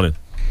day. Good morning.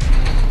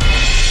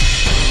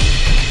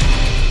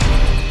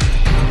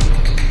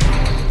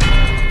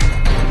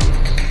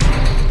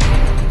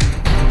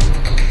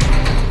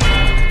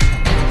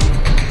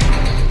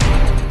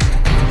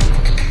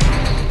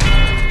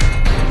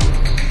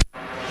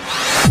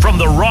 From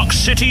the Rock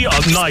City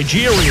of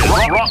Nigeria.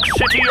 Rock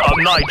City of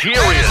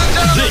Nigeria.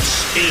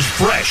 This is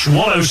Fresh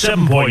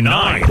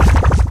 107.9.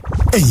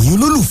 ẹ̀yin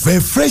olólùfẹ́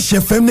Fresh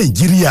FM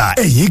Nàìjíríà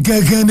ẹ̀yin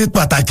gangan ní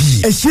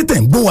pàtàkì ẹ ṣé tẹ̀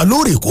ń gbọ́ wa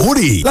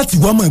lóòrèkóòrè láti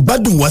wá máa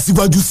gbádùn wa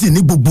síwájú sí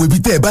ní gbogbo ibi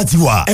tẹ́ ẹ bá ti wà.